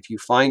environment, if you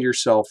find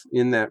yourself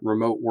in that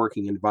remote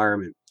working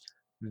environment,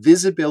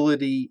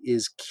 visibility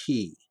is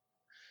key.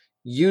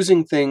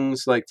 Using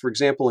things like, for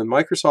example, in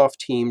Microsoft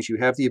Teams, you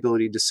have the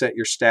ability to set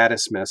your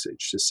status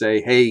message to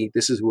say, hey,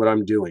 this is what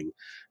I'm doing.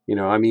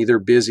 I'm either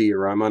busy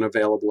or I'm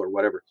unavailable or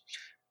whatever.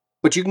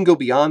 But you can go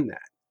beyond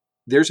that.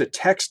 There's a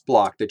text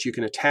block that you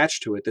can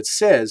attach to it that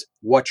says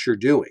what you're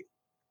doing.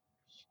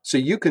 So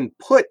you can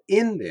put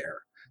in there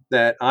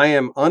that I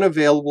am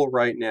unavailable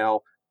right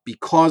now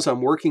because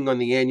I'm working on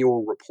the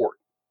annual report.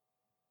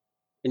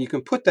 And you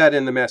can put that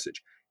in the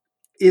message.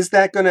 Is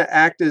that going to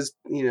act as,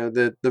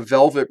 the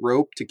velvet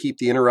rope to keep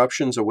the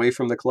interruptions away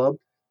from the club?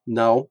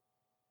 No.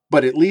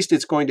 But at least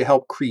it's going to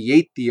help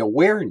create the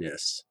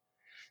awareness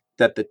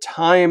that the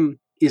time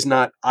is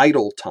not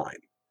idle time,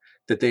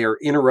 that they are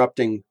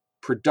interrupting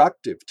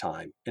productive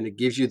time. And it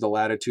gives you the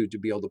latitude to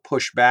be able to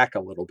push back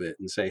a little bit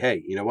and say,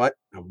 hey, you know what?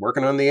 I'm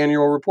working on the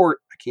annual report.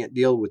 I can't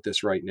deal with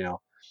this right now.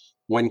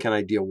 When can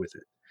I deal with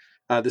it?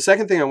 The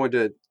second thing I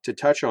wanted to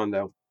touch on,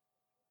 though,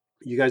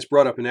 you guys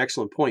brought up an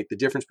excellent point, the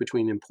difference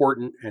between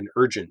important and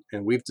urgent.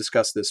 And we've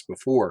discussed this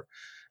before.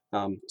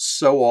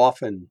 So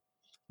often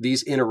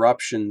these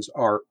interruptions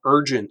are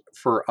urgent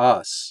for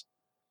us,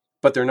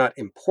 but they're not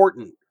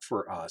important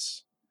for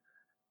us.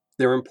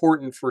 They're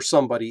important for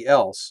somebody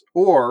else.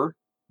 Or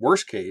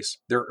worst case,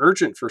 they're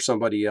urgent for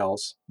somebody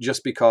else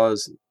just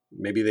because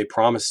maybe they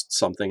promised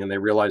something and they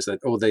realize that,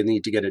 they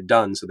need to get it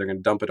done. So they're going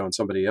to dump it on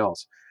somebody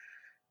else.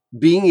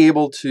 Being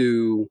able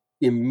to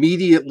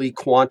immediately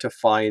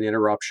quantify an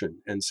interruption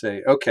and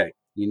say, okay,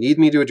 you need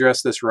me to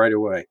address this right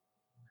away.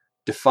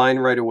 Define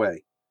right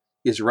away.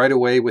 Is right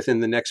away within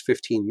the next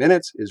 15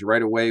 minutes? Is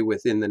right away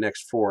within the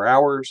next 4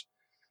 hours?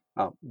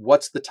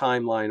 What's the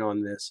timeline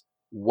on this?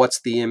 What's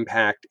the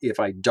impact if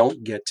I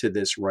don't get to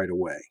this right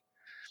away?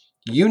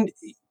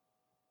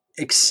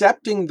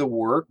 Accepting the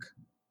work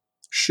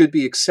should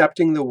be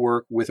accepting the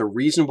work with a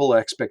reasonable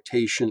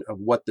expectation of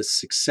what the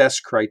success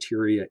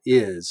criteria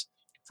is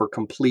for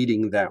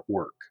completing that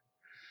work.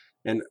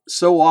 And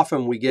so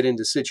often we get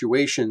into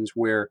situations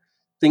where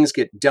things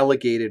get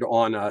delegated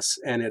on us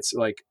and it's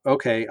like,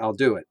 okay, I'll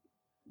do it.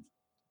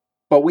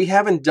 But we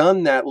haven't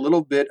done that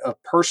little bit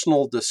of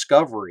personal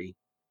discovery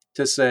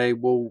to say,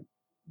 well,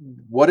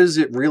 what does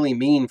it really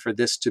mean for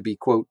this to be,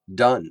 quote,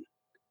 done?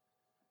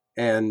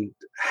 And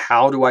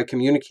how do I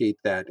communicate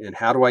that? And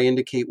how do I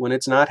indicate when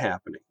it's not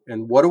happening?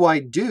 And what do I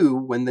do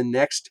when the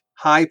next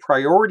high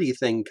priority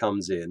thing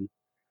comes in?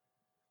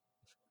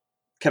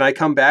 Can I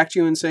come back to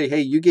you and say, hey,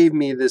 you gave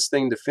me this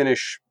thing to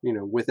finish,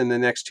 within the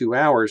next 2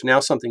 hours. Now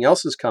something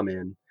else has come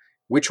in.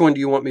 Which one do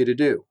you want me to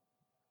do?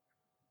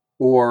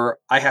 Or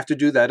I have to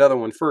do that other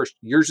one first.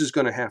 Yours is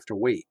going to have to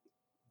wait,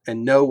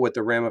 and know what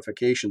the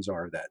ramifications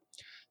are of that.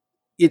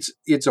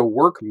 It's a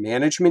work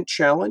management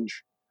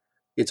challenge.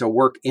 It's a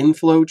work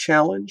inflow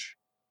challenge.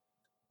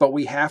 But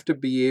we have to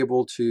be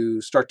able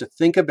to start to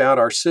think about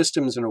our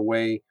systems in a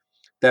way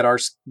that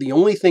the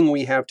only thing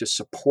we have to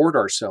support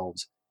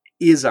ourselves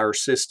is our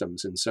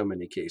systems in so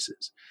many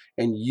cases,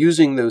 and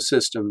using those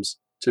systems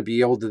to be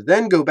able to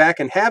then go back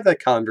and have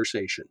that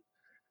conversation,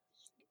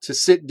 to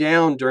sit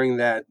down during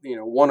that,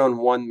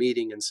 one-on-one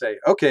meeting and say,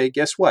 okay,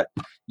 guess what?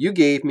 You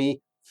gave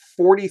me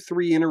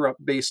 43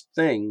 interrupt-based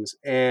things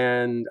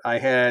and I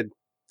had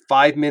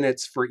 5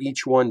 minutes for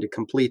each one to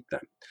complete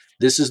them.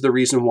 This is the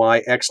reason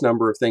why X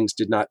number of things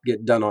did not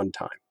get done on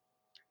time.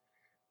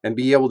 And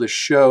be able to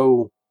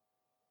show,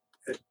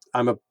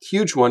 I'm a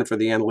huge one for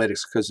the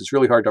analytics because it's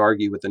really hard to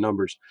argue with the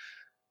numbers.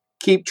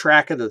 Keep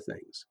track of the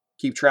things.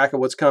 Keep track of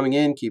what's coming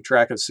in, keep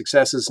track of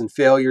successes and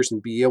failures,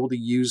 and be able to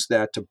use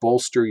that to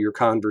bolster your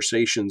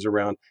conversations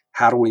around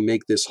how do we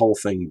make this whole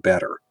thing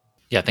better.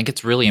 Yeah, I think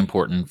it's really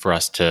important for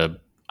us to,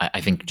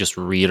 I think, just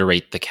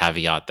reiterate the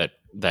caveat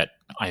that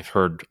I've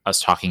heard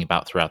us talking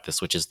about throughout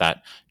this, which is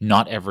that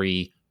not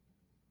every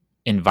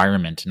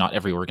environment, not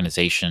every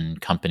organization,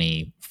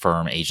 company,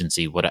 firm,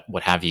 agency, what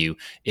have you,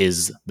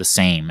 is the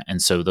same.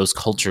 And so those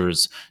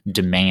cultures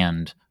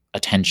demand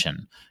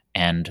attention.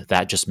 And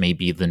that just may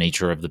be the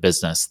nature of the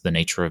business, the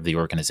nature of the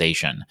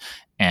organization.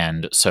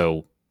 And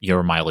so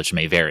your mileage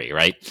may vary,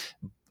 right?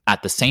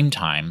 At the same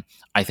time,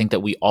 I think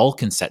that we all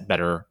can set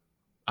better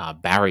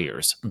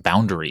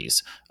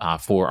boundaries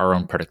for our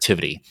own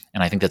productivity.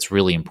 And I think that's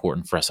really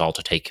important for us all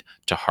to take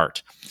to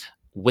heart.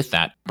 With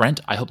that, Brent,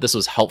 I hope this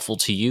was helpful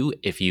to you.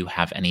 If you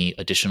have any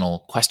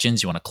additional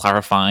questions, you want to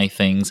clarify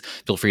things,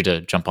 feel free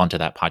to jump onto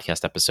that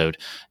podcast episode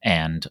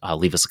and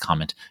leave us a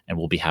comment, and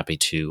we'll be happy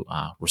to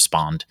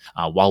respond.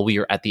 While we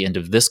are at the end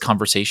of this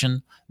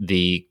conversation,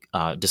 the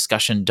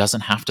discussion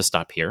doesn't have to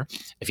stop here.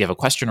 If you have a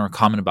question or a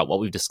comment about what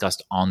we've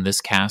discussed on this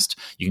cast,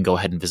 you can go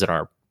ahead and visit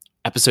our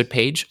episode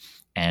page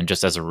And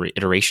just as a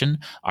reiteration,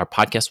 our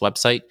podcast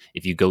website,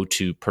 if you go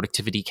to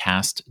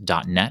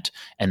productivitycast.net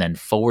and then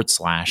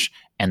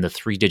 / and the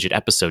 3-digit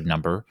episode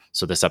number,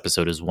 so this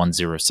episode is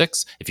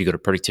 106. If you go to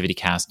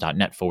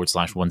productivitycast.net /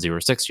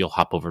 106, you'll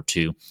hop over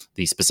to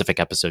the specific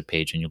episode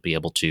page and you'll be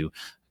able to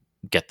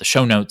get the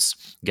show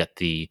notes, get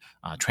the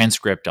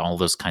transcript, all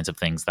those kinds of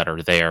things that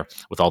are there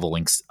with all the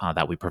links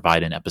that we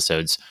provide in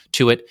episodes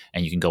to it.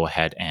 And you can go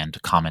ahead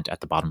and comment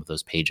at the bottom of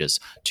those pages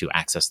to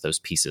access those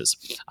pieces.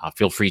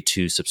 Feel free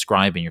to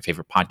subscribe in your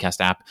favorite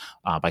podcast app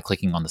by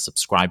clicking on the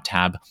subscribe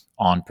tab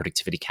on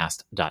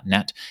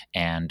productivitycast.net.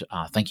 And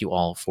thank you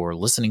all for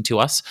listening to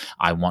us.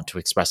 I want to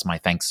express my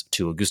thanks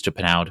to Augusto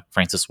Pinaud,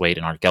 Francis Wade,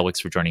 and Art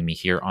Gelwicks for joining me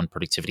here on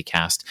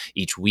ProductivityCast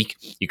each week.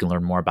 You can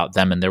learn more about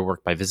them and their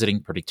work by visiting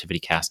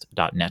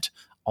productivitycast.net.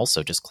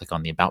 Also, just click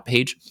on the About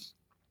page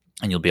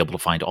and you'll be able to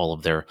find all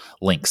of their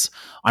links.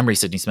 I'm Ray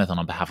Sidney Smith, and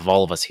on behalf of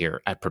all of us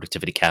here at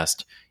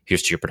ProductivityCast,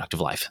 here's to your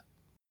productive life.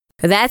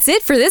 That's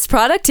it for this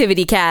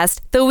Productivity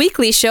Cast, the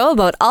weekly show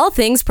about all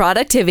things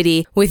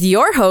productivity, with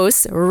your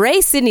hosts,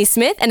 Ray Sidney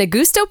Smith and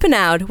Augusto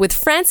Pinaud, with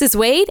Francis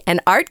Wade and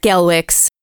Art Gelwicks.